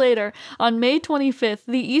 Days later, on May 25th,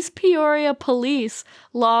 the East Peoria police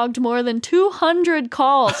logged more than 200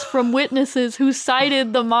 calls from witnesses who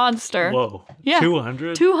cited the monster. Whoa. Yeah.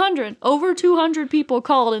 200? 200. Over 200 people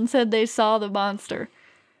called and said they saw the monster.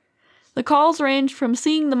 The calls ranged from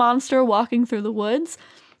seeing the monster walking through the woods,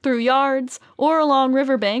 through yards, or along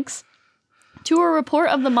riverbanks, to a report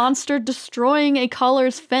of the monster destroying a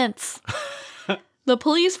caller's fence. The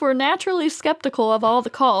police were naturally skeptical of all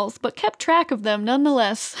the calls, but kept track of them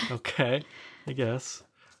nonetheless. Okay. I guess.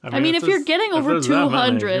 I mean, if you're getting over there's that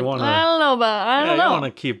many, 200, you wanna, I don't know about. I don't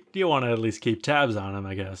know. You want to at least keep tabs on them,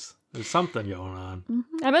 I guess. There's something going on.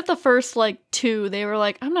 I bet the first two, they were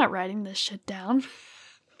like, "I'm not writing this shit down."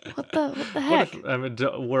 What the heck? I mean,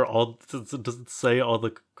 does it say all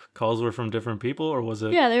the calls were from different people, or was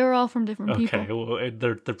it? Yeah, they were all from different people. Okay, well,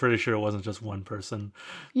 they're pretty sure it wasn't just one person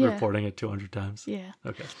Yeah. reporting it 200 times. Yeah.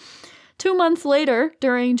 Okay. 2 months later,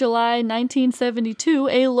 during July 1972,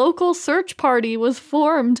 a local search party was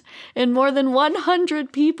formed, and more than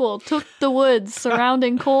 100 people took the woods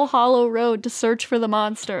surrounding Coal Hollow Road to search for the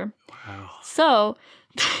monster. Wow. So,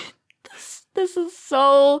 This is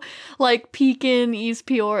so like Pekin, East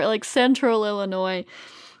Peoria, like central Illinois.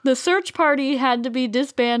 The search party had to be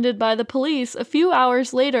disbanded by the police a few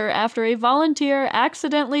hours later after a volunteer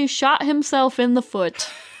accidentally shot himself in the foot.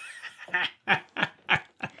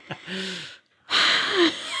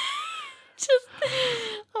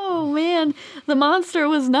 Oh man, the monster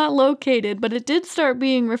was not located, but it did start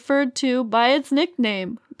being referred to by its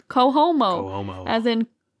nickname, Cohomo, as in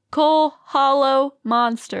Coal Hollow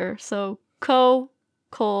Monster. So Coal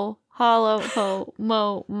Hollow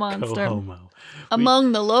Homo Monster. Cohomo.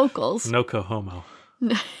 Among the locals. No Cohomo.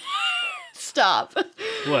 Stop.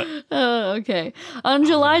 What? Okay. On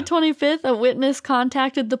July 25th, a witness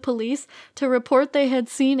contacted the police to report they had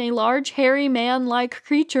seen a large, hairy man-like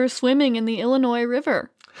creature swimming in the Illinois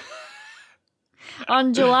River.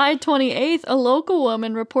 On July 28th, a local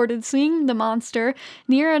woman reported seeing the monster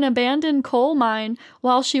near an abandoned coal mine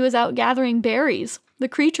while she was out gathering berries. The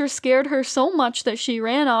creature scared her so much that she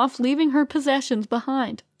ran off, leaving her possessions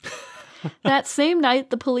behind. That same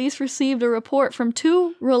night, the police received a report from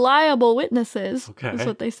 2 reliable witnesses, is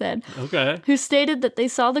what they said, who stated that they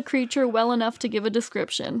saw the creature well enough to give a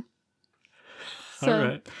description. So, all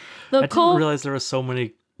right. I didn't realize there were so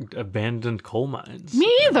many abandoned coal mines. Me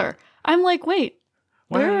either. I'm like, wait,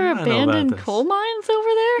 there are abandoned coal mines over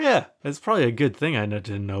there? Yeah, it's probably a good thing I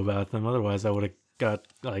didn't know about them. Otherwise, I would have got,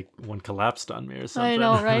 like, one collapsed on me or something. I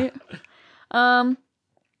know, right?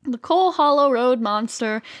 The Coal Hollow Road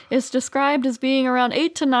monster is described as being around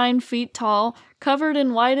 8 to 9 feet tall, covered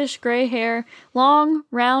in whitish gray hair, long,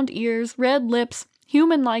 round ears, red lips,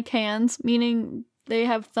 human-like hands, meaning they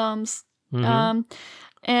have thumbs. And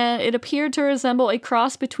it appeared to resemble a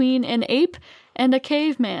cross between an ape and a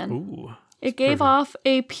caveman. Ooh. It gave off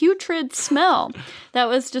a putrid smell that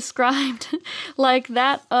was described like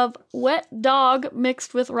that of wet dog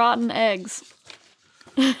mixed with rotten eggs.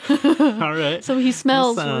 All right. So he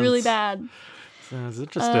smells really bad. Sounds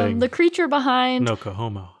interesting. The creature behind... No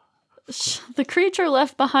Cohomo. The creature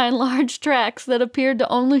left behind large tracks that appeared to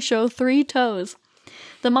only show 3 toes.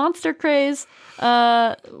 The monster craze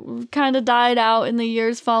kind of died out in the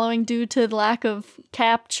years following due to the lack of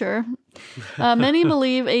capture. Many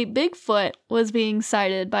believe a Bigfoot was being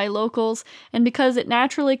sighted by locals, and because it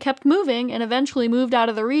naturally kept moving and eventually moved out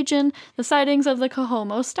of the region, the sightings of the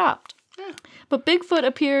Cohomo stopped. But Bigfoot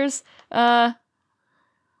appears, but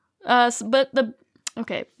it has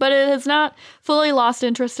not fully lost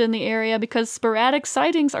interest in the area because sporadic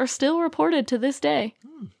sightings are still reported to this day.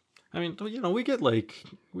 I mean, we get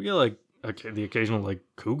the occasional like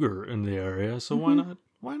cougar in the area, so why not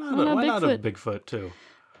a Bigfoot too?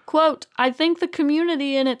 Quote, I think the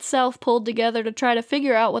community in itself pulled together to try to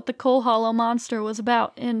figure out what the Coal Hollow monster was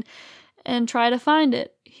about and try to find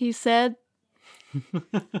it, he said.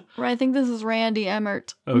 I think this is Randy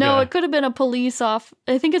Emmert. Okay. No, it could have been a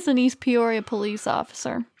I think it's an East Peoria police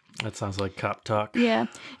officer. That sounds like cop talk. Yeah.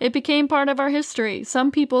 It became part of our history.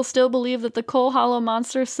 Some people still believe that the Coal Hollow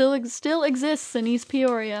monster still exists in East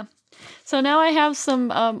Peoria. So now I have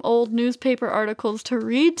some old newspaper articles to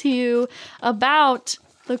read to you about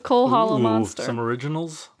the Coal Hollow monster. Some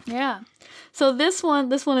originals? Yeah. So this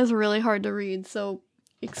one is really hard to read, so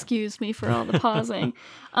excuse me for all the pausing.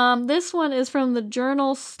 This one is from the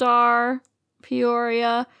Journal Star,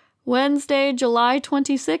 Peoria, Wednesday, July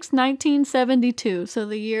 26, 1972, so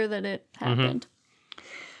the year that it happened.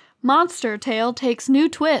 Monster tale takes new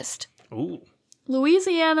twist. Ooh.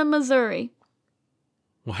 Louisiana, Missouri.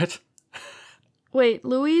 What? Wait,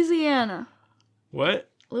 Louisiana. What?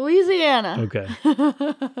 Louisiana. Okay.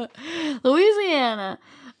 Louisiana.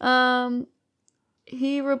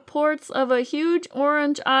 He reports of a huge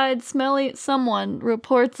orange-eyed smelly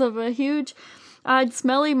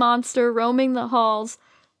monster roaming the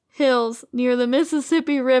hills near the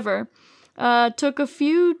Mississippi River. Took a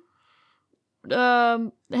few...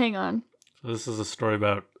 hang on. So this is a story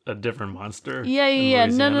about a different monster? Yeah.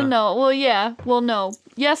 No. Well, yeah. Well, no.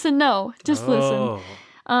 Yes and no. Just listen.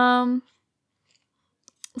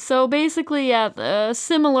 So basically, a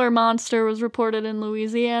similar monster was reported in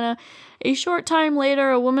Louisiana. A short time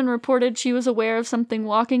later, a woman reported she was aware of something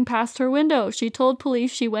walking past her window. She told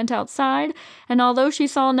police she went outside, and although she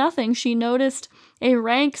saw nothing, she noticed a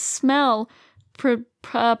rank smell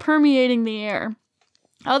permeating the air.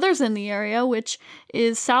 Others in the area, which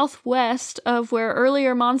is southwest of where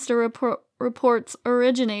earlier monster reports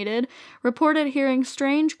originated, reported hearing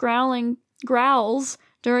strange growls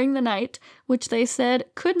during the night, which they said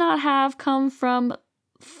could not have come from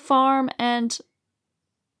farm and...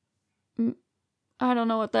 I don't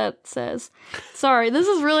know what that says. Sorry, this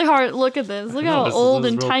is really hard. Look at this. Look how old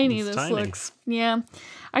and tiny this looks. Yeah.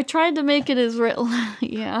 I tried to make it as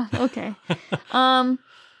yeah, okay.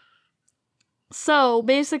 So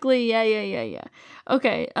basically, yeah.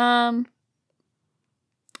 Okay,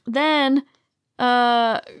 then,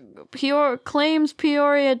 claims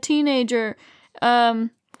Peoria teenager,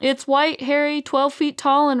 it's white, hairy, 12 feet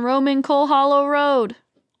tall, and roaming Coal Hollow Road.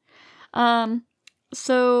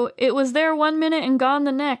 So it was there 1 minute and gone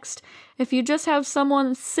the next. If you just have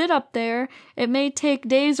someone sit up there, it may take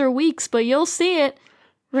days or weeks, but you'll see it.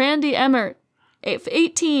 Randy Emmert,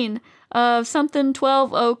 18, of something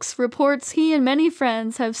 12 Oaks, reports he and many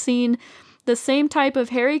friends have seen the same type of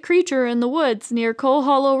hairy creature in the woods near Coal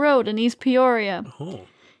Hollow Road in East Peoria. Oh.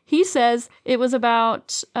 He says it was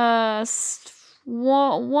about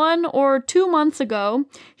 1 or 2 months ago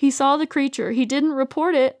he saw the creature. He didn't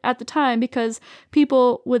report it at the time because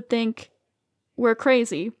people would think we're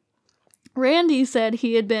crazy. Randy said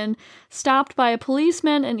he had been stopped by a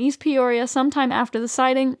policeman in East Peoria sometime after the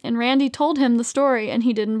sighting, and Randy told him the story, and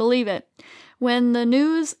he didn't believe it. When the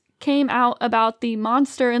news came out about the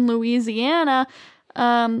monster in Louisiana,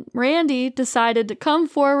 Randy decided to come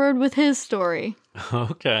forward with his story.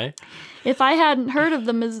 Okay. If I hadn't heard of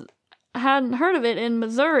it in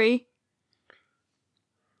Missouri,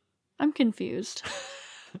 I'm confused.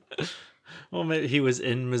 Well, maybe he was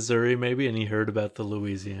in Missouri, maybe, and he heard about the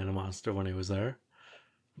Louisiana monster when he was there.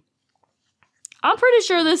 I'm pretty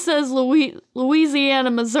sure this says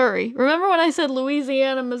Louisiana, Missouri. Remember when I said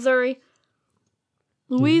Louisiana, Missouri?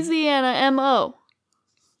 Louisiana, M.O.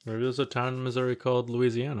 Maybe there's a town in Missouri called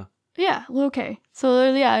Louisiana. Yeah, okay.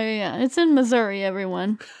 So, yeah. It's in Missouri,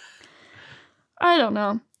 everyone. I don't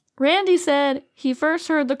know. Randy said he first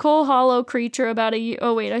heard the Coal Hollow creature about a year...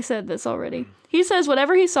 Oh, wait, I said this already. He says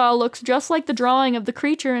whatever he saw looks just like the drawing of the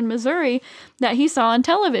creature in Missouri that he saw on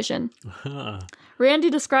television. Randy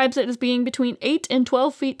describes it as being between 8 and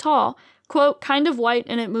 12 feet tall. Quote, kind of white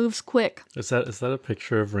and it moves quick. Is that a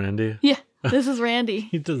picture of Randy? Yeah, this is Randy.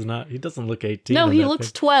 He doesn't look 18. No, he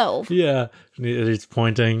looks 12. Yeah, he's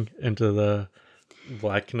pointing into the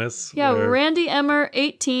blackness. Yeah, Randy Emmer,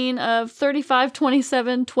 18, of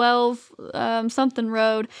 352712 something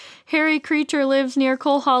road. Hairy creature lives near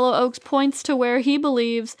Coal Hollow Oaks, points to where he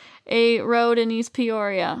believes a road in East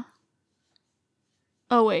Peoria.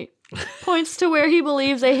 Oh, wait. Points to where he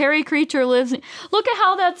believes a hairy creature lives. Look at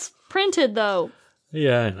how that's printed, though.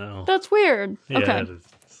 Yeah, I know. That's weird. Yeah, okay. it is.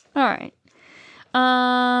 All right.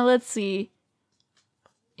 Let's see.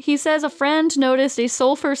 He says a friend noticed a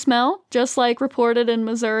sulfur smell, just like reported in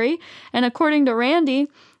Missouri. And according to Randy,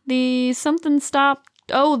 the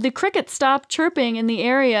crickets stop chirping in the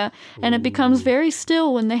area, and it becomes very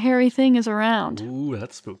still when the hairy thing is around. Ooh,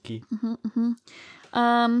 that's spooky.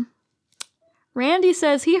 Randy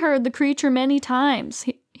says he heard the creature many times,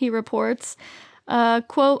 he reports.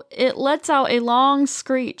 Quote, it lets out a long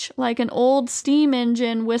screech, like an old steam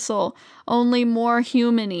engine whistle, only more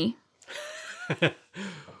human-y.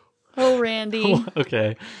 Oh, Randy.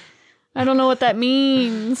 Okay. I don't know what that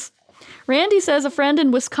means. Randy says a friend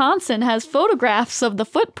in Wisconsin has photographs of the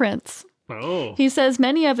footprints. Oh. He says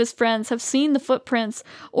many of his friends have seen the footprints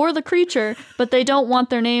or the creature, but they don't want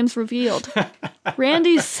their names revealed.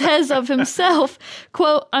 Randy says of himself,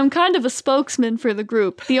 quote, I'm kind of a spokesman for the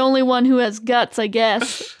group. The only one who has guts, I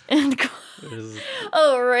guess. End quote.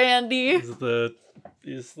 Oh, Randy. He's the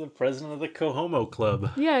president of the Cohomo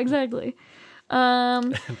Club. Yeah, exactly.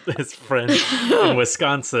 His friend in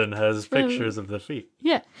Wisconsin has pictures of the feet.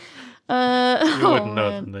 Yeah. You wouldn't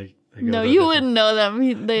know them. No, you wouldn't know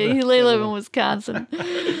them. They live in Wisconsin.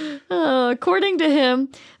 According to him,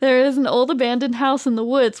 there is an old abandoned house in the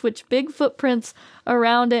woods with big footprints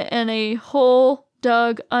around it and a hole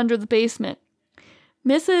dug under the basement.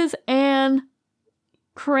 Mrs. Ann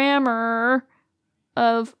Kramer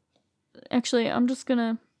I'm just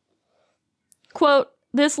gonna... Quote,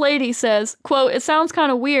 this lady says, quote, it sounds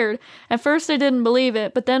kind of weird. At first I didn't believe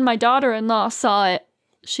it, but then my daughter-in-law saw it,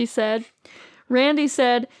 she said. Randy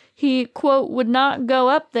said he, quote, would not go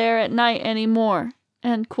up there at night anymore,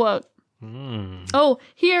 end quote. Oh,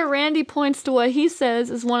 here Randy points to what he says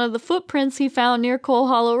is one of the footprints he found near Coal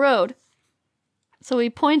Hollow Road. So he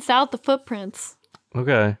points out the footprints.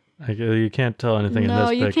 Okay. You can't tell anything in this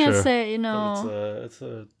picture. No, you can't say, no. It's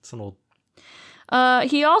an old...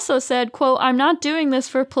 He also said, quote, I'm not doing this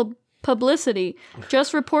for publicity,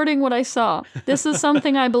 just reporting what I saw. This is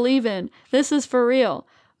something I believe in. This is for real.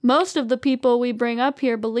 Most of the people we bring up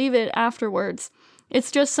here believe it afterwards.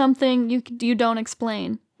 It's just something you don't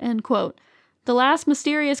explain, end quote. The last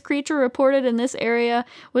mysterious creature reported in this area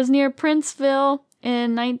was near Princeville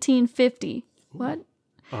in 1950. What?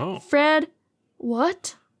 Oh. Fred,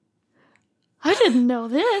 what? I didn't know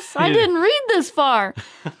this. I didn't read this far.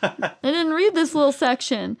 I didn't read this little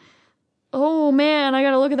section. Oh, man, I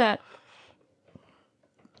gotta look at that.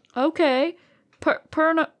 Okay.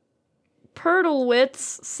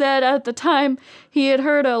 Pertlewitz said at the time he had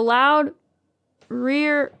heard a loud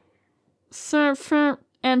rear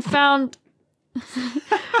and found...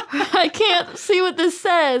 I can't see what this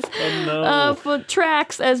says. Oh, no. For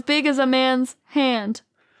tracks as big as a man's hand.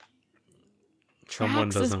 Someone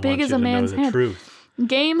Tracks doesn't as big want as you a to know man's the hand. truth.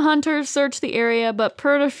 Game hunters searched the area, but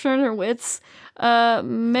Pertlewitz,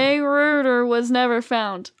 Mayruder was never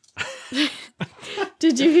found.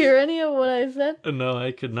 Did you hear any of what I said? No,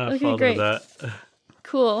 I could not Okay, follow great. that.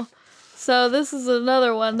 Cool. So this is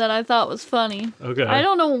another one that I thought was funny. Okay. I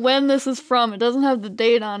don't know when this is from. It doesn't have the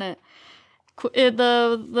date on it.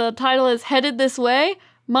 The title is Headed This Way,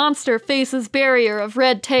 Monster Faces Barrier of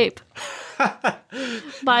Red Tape.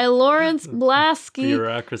 By Lawrence Blasky,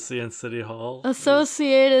 Bureaucracy in City Hall.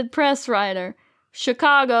 Associated Press writer.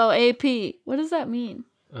 Chicago AP. What does that mean?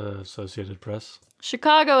 Associated Press.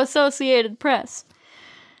 Chicago Associated Press.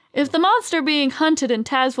 If the monster being hunted in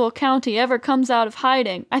Tazewell County ever comes out of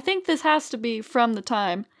hiding, I think this has to be from the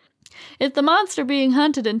time. If the monster being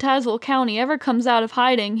hunted in Tazewell County ever comes out of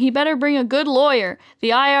hiding, he better bring a good lawyer. The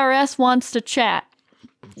IRS wants to chat.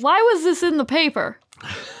 Why was this in the paper?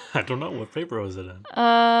 I don't know. What paper was it in?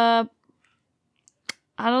 I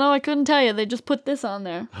don't know. I couldn't tell you. They just put this on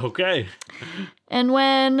there. Okay. And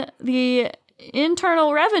when the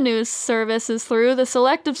Internal Revenue Service is through, the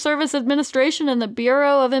Selective Service Administration and the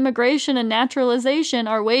Bureau of Immigration and Naturalization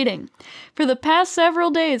are waiting. For the past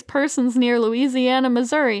several days, persons near Louisiana,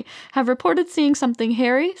 Missouri have reported seeing something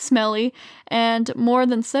hairy, smelly, and more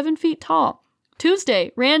than 7 feet tall.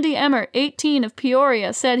 Tuesday, Randy Emmert, 18, of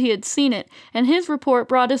Peoria, said he had seen it, and his report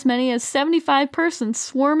brought as many as 75 persons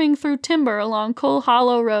swarming through timber along Coal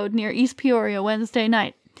Hollow Road near East Peoria Wednesday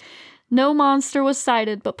night. No monster was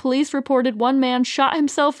sighted, but police reported one man shot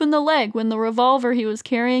himself in the leg when the revolver he was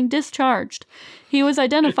carrying discharged. He was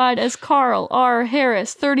identified as Carl R.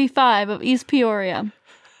 Harris, 35, of East Peoria.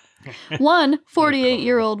 One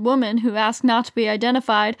 48-year-old woman who asked not to be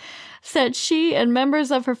identified said she and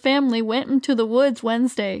members of her family went into the woods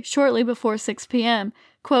Wednesday, shortly before 6 p.m.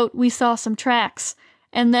 Quote, "We saw some tracks.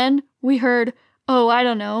 And then we heard, oh, I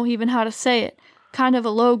don't know even how to say it, kind of a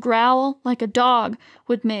low growl like a dog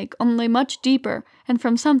would make, only much deeper, and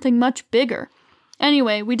from something much bigger.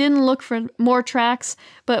 Anyway, we didn't look for more tracks,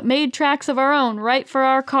 but made tracks of our own right for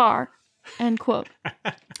our car." End quote.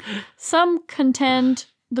 Some contend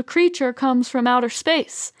the creature comes from outer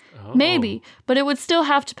space. Oh. Maybe, but it would still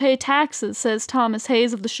have to pay taxes, says Thomas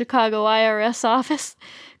Hayes of the Chicago IRS office.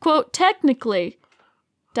 Quote, technically, ...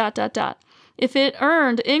 If it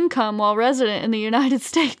earned income while resident in the United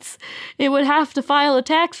States, it would have to file a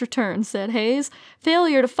tax return, said Hayes.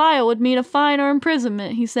 Failure to file would mean a fine or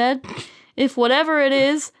imprisonment, he said. If whatever it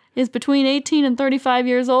is between 18 and 35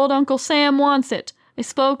 years old, Uncle Sam wants it, a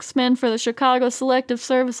spokesman for the Chicago Selective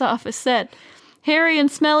Service Office said. Hairy and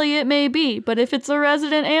smelly it may be, but if it's a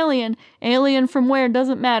resident alien from where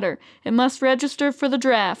doesn't matter. It must register for the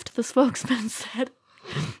draft, the spokesman said.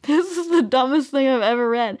 This is the dumbest thing I've ever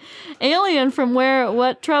read. Alien from where is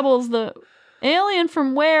what troubles the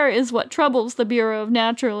Bureau of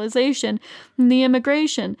Naturalization and the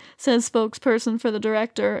Immigration, says spokesperson for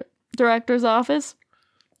the director's office.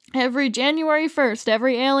 Every January 1st,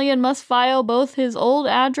 every alien must file both his old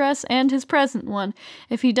address and his present one.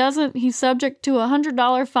 If he doesn't, he's subject to a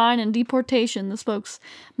 $100 fine and deportation, the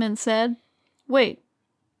spokesman said. Wait,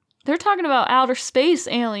 they're talking about outer space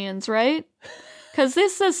aliens, right? Because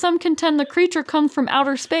this says some contend the creature comes from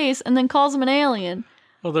outer space and then calls him an alien.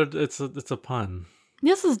 Well, it's a pun.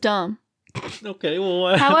 This is dumb. Okay, well,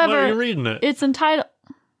 why However, are you reading it? It's entitled...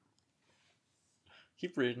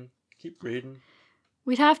 Keep reading.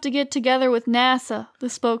 We'd have to get together with NASA, the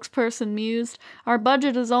spokesperson mused. Our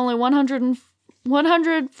budget is only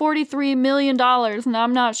 $143 million, and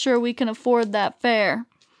I'm not sure we can afford that fare.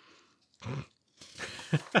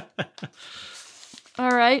 All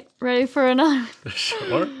right, ready for another?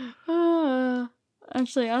 Sure.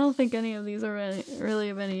 Actually, I don't think any of these are really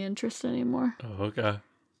of any interest anymore. Oh, okay.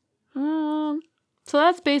 So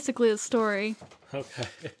that's basically the story. Okay.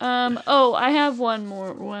 I have one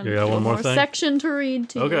more thing? section to read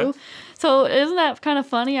to Okay. you. So isn't that kind of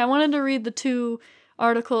funny? I wanted to read the 2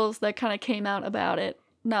 articles that kind of came out about it,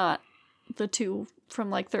 not the 2 from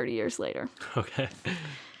like 30 years later. Okay.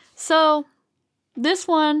 So this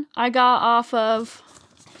one I got off of...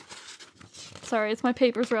 Sorry, it's my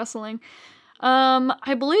papers rustling.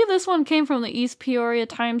 I believe this one came from the East Peoria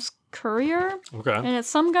Times Courier. Okay. And it's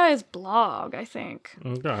some guy's blog, I think,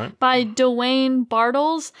 Okay. by Dwayne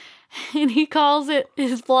Bartles. And he calls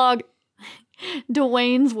his blog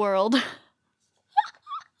Dwayne's World.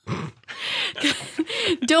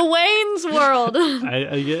 Dwayne's World.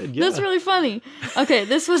 Yeah. That's really funny. Okay,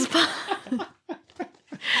 this was...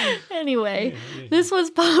 Anyway, this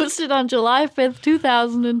was posted on July 5th,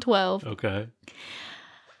 2012. Okay.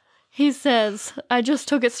 He says, I just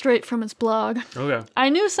took it straight from his blog. Okay. I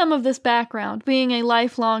knew some of this background, being a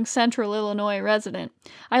lifelong Central Illinois resident.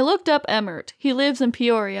 I looked up Emmert. He lives in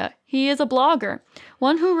Peoria. He is a blogger,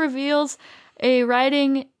 one who reveals a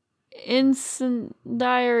writing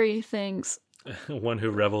incendiary things. One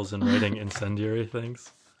who revels in writing incendiary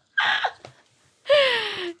things.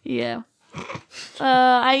 Yeah.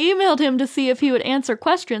 I emailed him to see if he would answer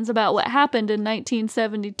questions about what happened in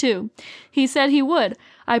 1972. He said he would.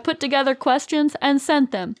 I put together questions and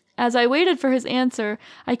sent them. As I waited for his answer,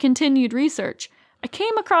 I continued research. I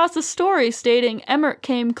came across a story stating Emmert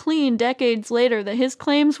came clean decades later that his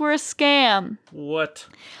claims were a scam. What?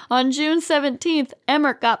 On June 17th,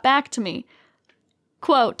 Emmert got back to me.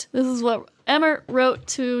 Quote, this is what Emmert wrote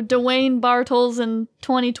to Dwayne Bartles in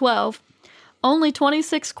 2012. Only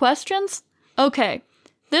 26 questions? Okay.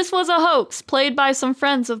 This was a hoax played by some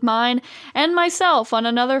friends of mine and myself on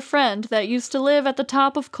another friend that used to live at the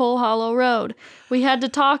top of Coal Hollow Road. We had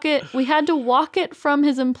to walk it from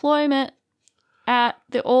his employment at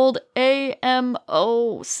the old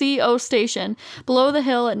AMOCO station below the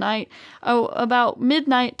hill at night, about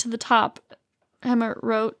midnight to the top, Emmert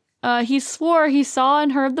wrote. He swore he saw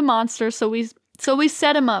and heard the monster, so we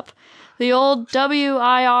set him up. The old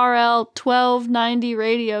WIRL 1290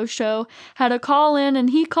 radio show had a call in,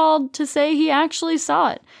 and he called to say he actually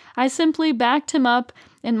saw it. I simply backed him up,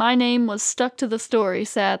 and my name was stuck to the story,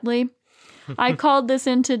 sadly. I called this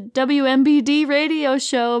into WMBD radio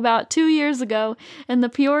show about 2 years ago, and the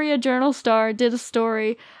Peoria Journal-Star did a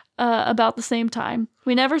story about the same time.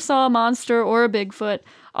 We never saw a monster or a Bigfoot,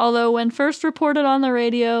 although when first reported on the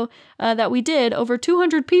radio that we did, over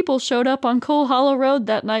 200 people showed up on Coal Hollow Road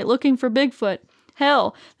that night looking for Bigfoot.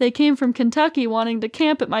 Hell, they came from Kentucky wanting to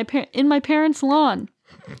camp at in my parents' lawn.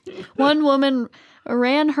 One woman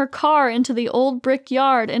ran her car into the old brick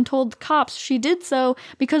yard and told the cops she did so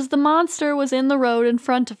because the monster was in the road in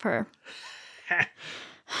front of her.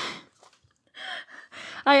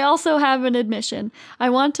 I also have an admission.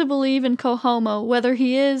 I want to believe in Cohomo, whether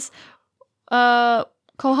he is,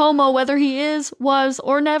 was,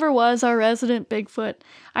 or never was our resident Bigfoot.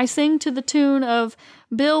 I sing to the tune of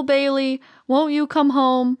Bill Bailey, Won't You Come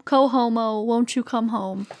Home, Cohomo, Won't You Come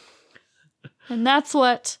Home? And that's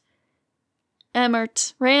what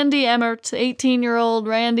Randy Emmert, 18-year-old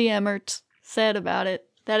Randy Emmert, said about it.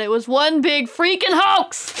 That it was one big freaking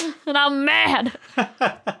hoax! And I'm mad!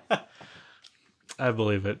 I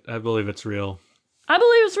believe it. I believe it's real. I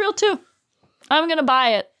believe it's real too. I'm gonna buy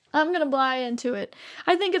it. I'm gonna buy into it.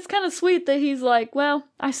 I think it's kind of sweet that he's like, well,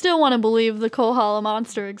 I still want to believe the Coal Hollow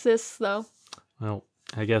monster exists, though. Well,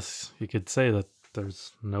 I guess you could say that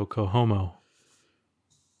there's no Cohomo.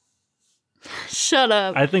 Shut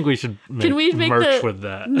up. I think we should Can we make merch with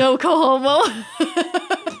that. No Cohomo?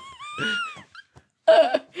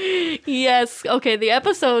 Yes. Okay, the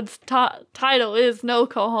episode's title is No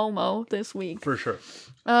Cohomo this week. For sure.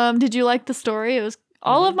 Did you like the story? It was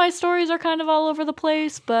all of my stories are kind of all over the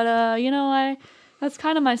place, but that's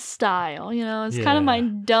kind of my style, It's kind of my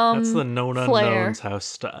dumb That's the known flair. unknowns house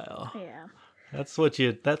style. Yeah. That's what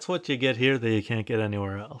you get here that you can't get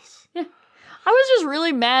anywhere else. Yeah. I was just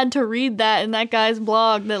really mad to read that in that guy's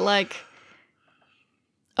blog that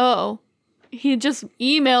he just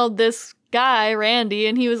emailed this guy, Randy,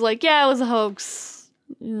 and he was like, yeah, it was a hoax.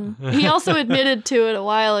 He also admitted to it a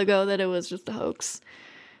while ago that it was just a hoax.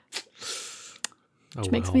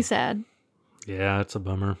 Which makes me sad. Yeah, it's a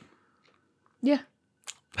bummer. Yeah.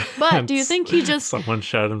 But do you think he just... Someone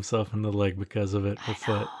shot himself in the leg because of it.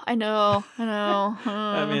 I know.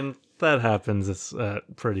 I mean, that happens. It's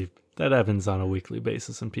that happens on a weekly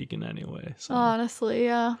basis in Pekin anyway. So. Honestly,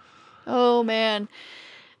 yeah. Oh, man.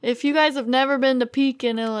 If you guys have never been to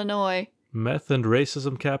Pekin, Illinois... Meth and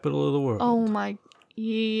racism capital of the world. Oh, my...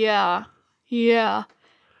 Yeah. Yeah.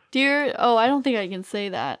 I don't think I can say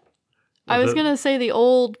that. I was going to say the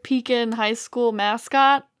old Pekin High School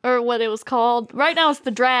mascot, or what it was called. Right now it's the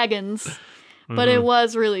Dragons, but it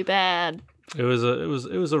was really bad. It was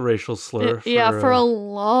a racial slur. For a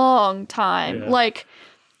long time. Yeah.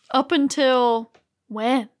 Up until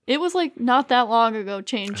when? It was not that long ago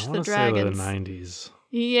changed the Dragons. Say the 90s.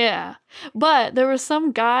 Yeah. But there was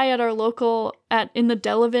some guy at our in the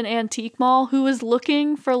Delavan Antique Mall who was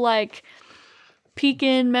looking for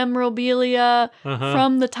Pekin memorabilia Uh-huh.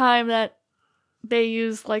 from the time that they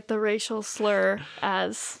used like the racial slur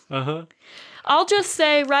as. Uh-huh. I'll just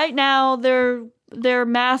say right now their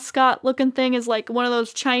mascot looking thing is like one of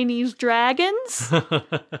those Chinese dragons,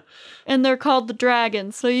 and they're called the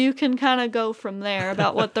Dragons. So you can kind of go from there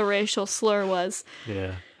about what the racial slur was.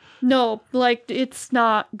 Yeah. No, like, it's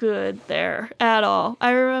not good there at all.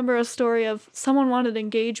 I remember a story of someone wanted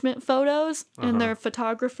engagement photos, and their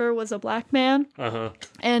photographer was a black man, Uh-huh.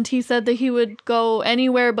 and he said that he would go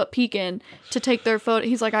anywhere but Pekin to take their photo.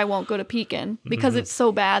 He's like, I won't go to Pekin because it's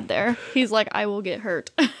so bad there. He's like, I will get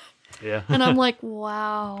hurt. Yeah. And I'm like,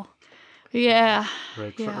 wow. Yeah.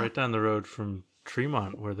 Yeah. Right down the road from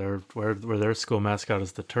Tremont, where their school mascot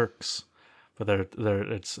is the Turks, but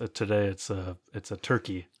today it's a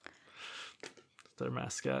turkey. Their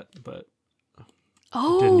mascot, but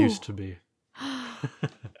Oh. it didn't used to be.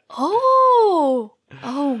 Oh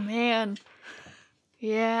man.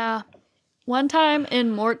 Yeah. One time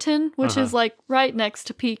in Morton, which is like right next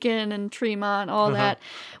to Pekin and Tremont, all that,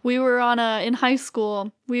 we were in high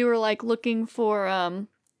school, we were like looking for,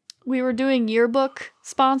 we were doing yearbook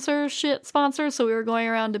sponsors, so we were going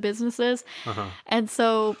around to businesses. And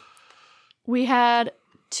so we had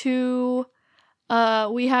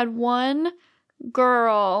one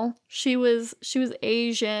girl, she was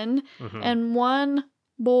Asian, and one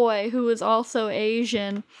boy who was also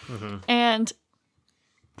Asian, and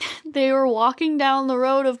they were walking down the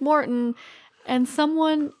road of Morton, and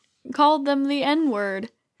someone called them the N-word.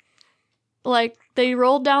 Like, they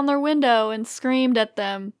rolled down their window and screamed at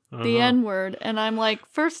them the N-word, and I'm like,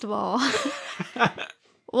 first of all,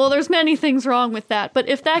 well, there's many things wrong with that, but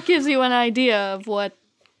if that gives you an idea of what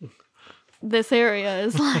this area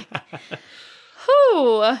is like.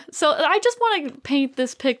 Whew. So I just want to paint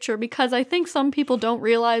this picture because I think some people don't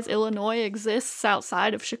realize Illinois exists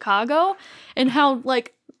outside of Chicago and how,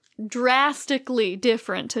 like, drastically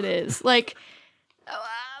different it is. Like,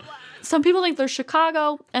 some people think there's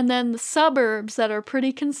Chicago and then the suburbs that are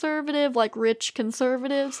pretty conservative, like rich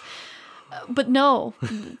conservatives. But no,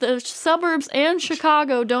 the suburbs and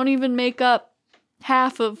Chicago don't even make up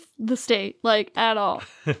half of the state, like, at all.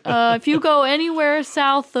 If you go anywhere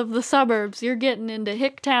south of the suburbs, you're getting into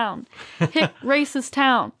hick town. Hick racist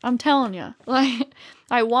town. I'm telling you. Like,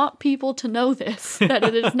 I want people to know this, that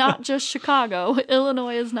it is not just Chicago.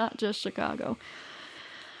 Illinois is not just Chicago.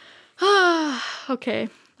 Okay,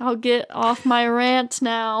 I'll get off my rant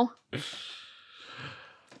now.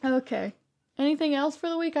 Okay. Anything else for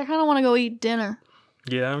the week? I kind of want to go eat dinner.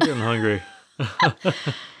 Yeah, I'm getting hungry.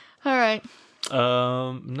 All right.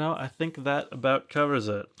 No, I think that about covers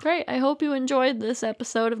it. Great. I hope you enjoyed this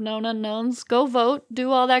episode of Known Unknowns. Go vote.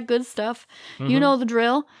 Do all that good stuff. You know the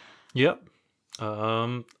drill. Yep.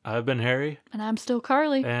 I've been Harry. And I'm still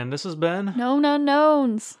Carly. And this has been Known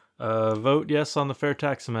Unknowns. Vote yes on the Fair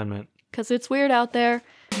Tax Amendment. 'Cause it's weird out there.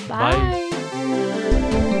 Bye. Bye.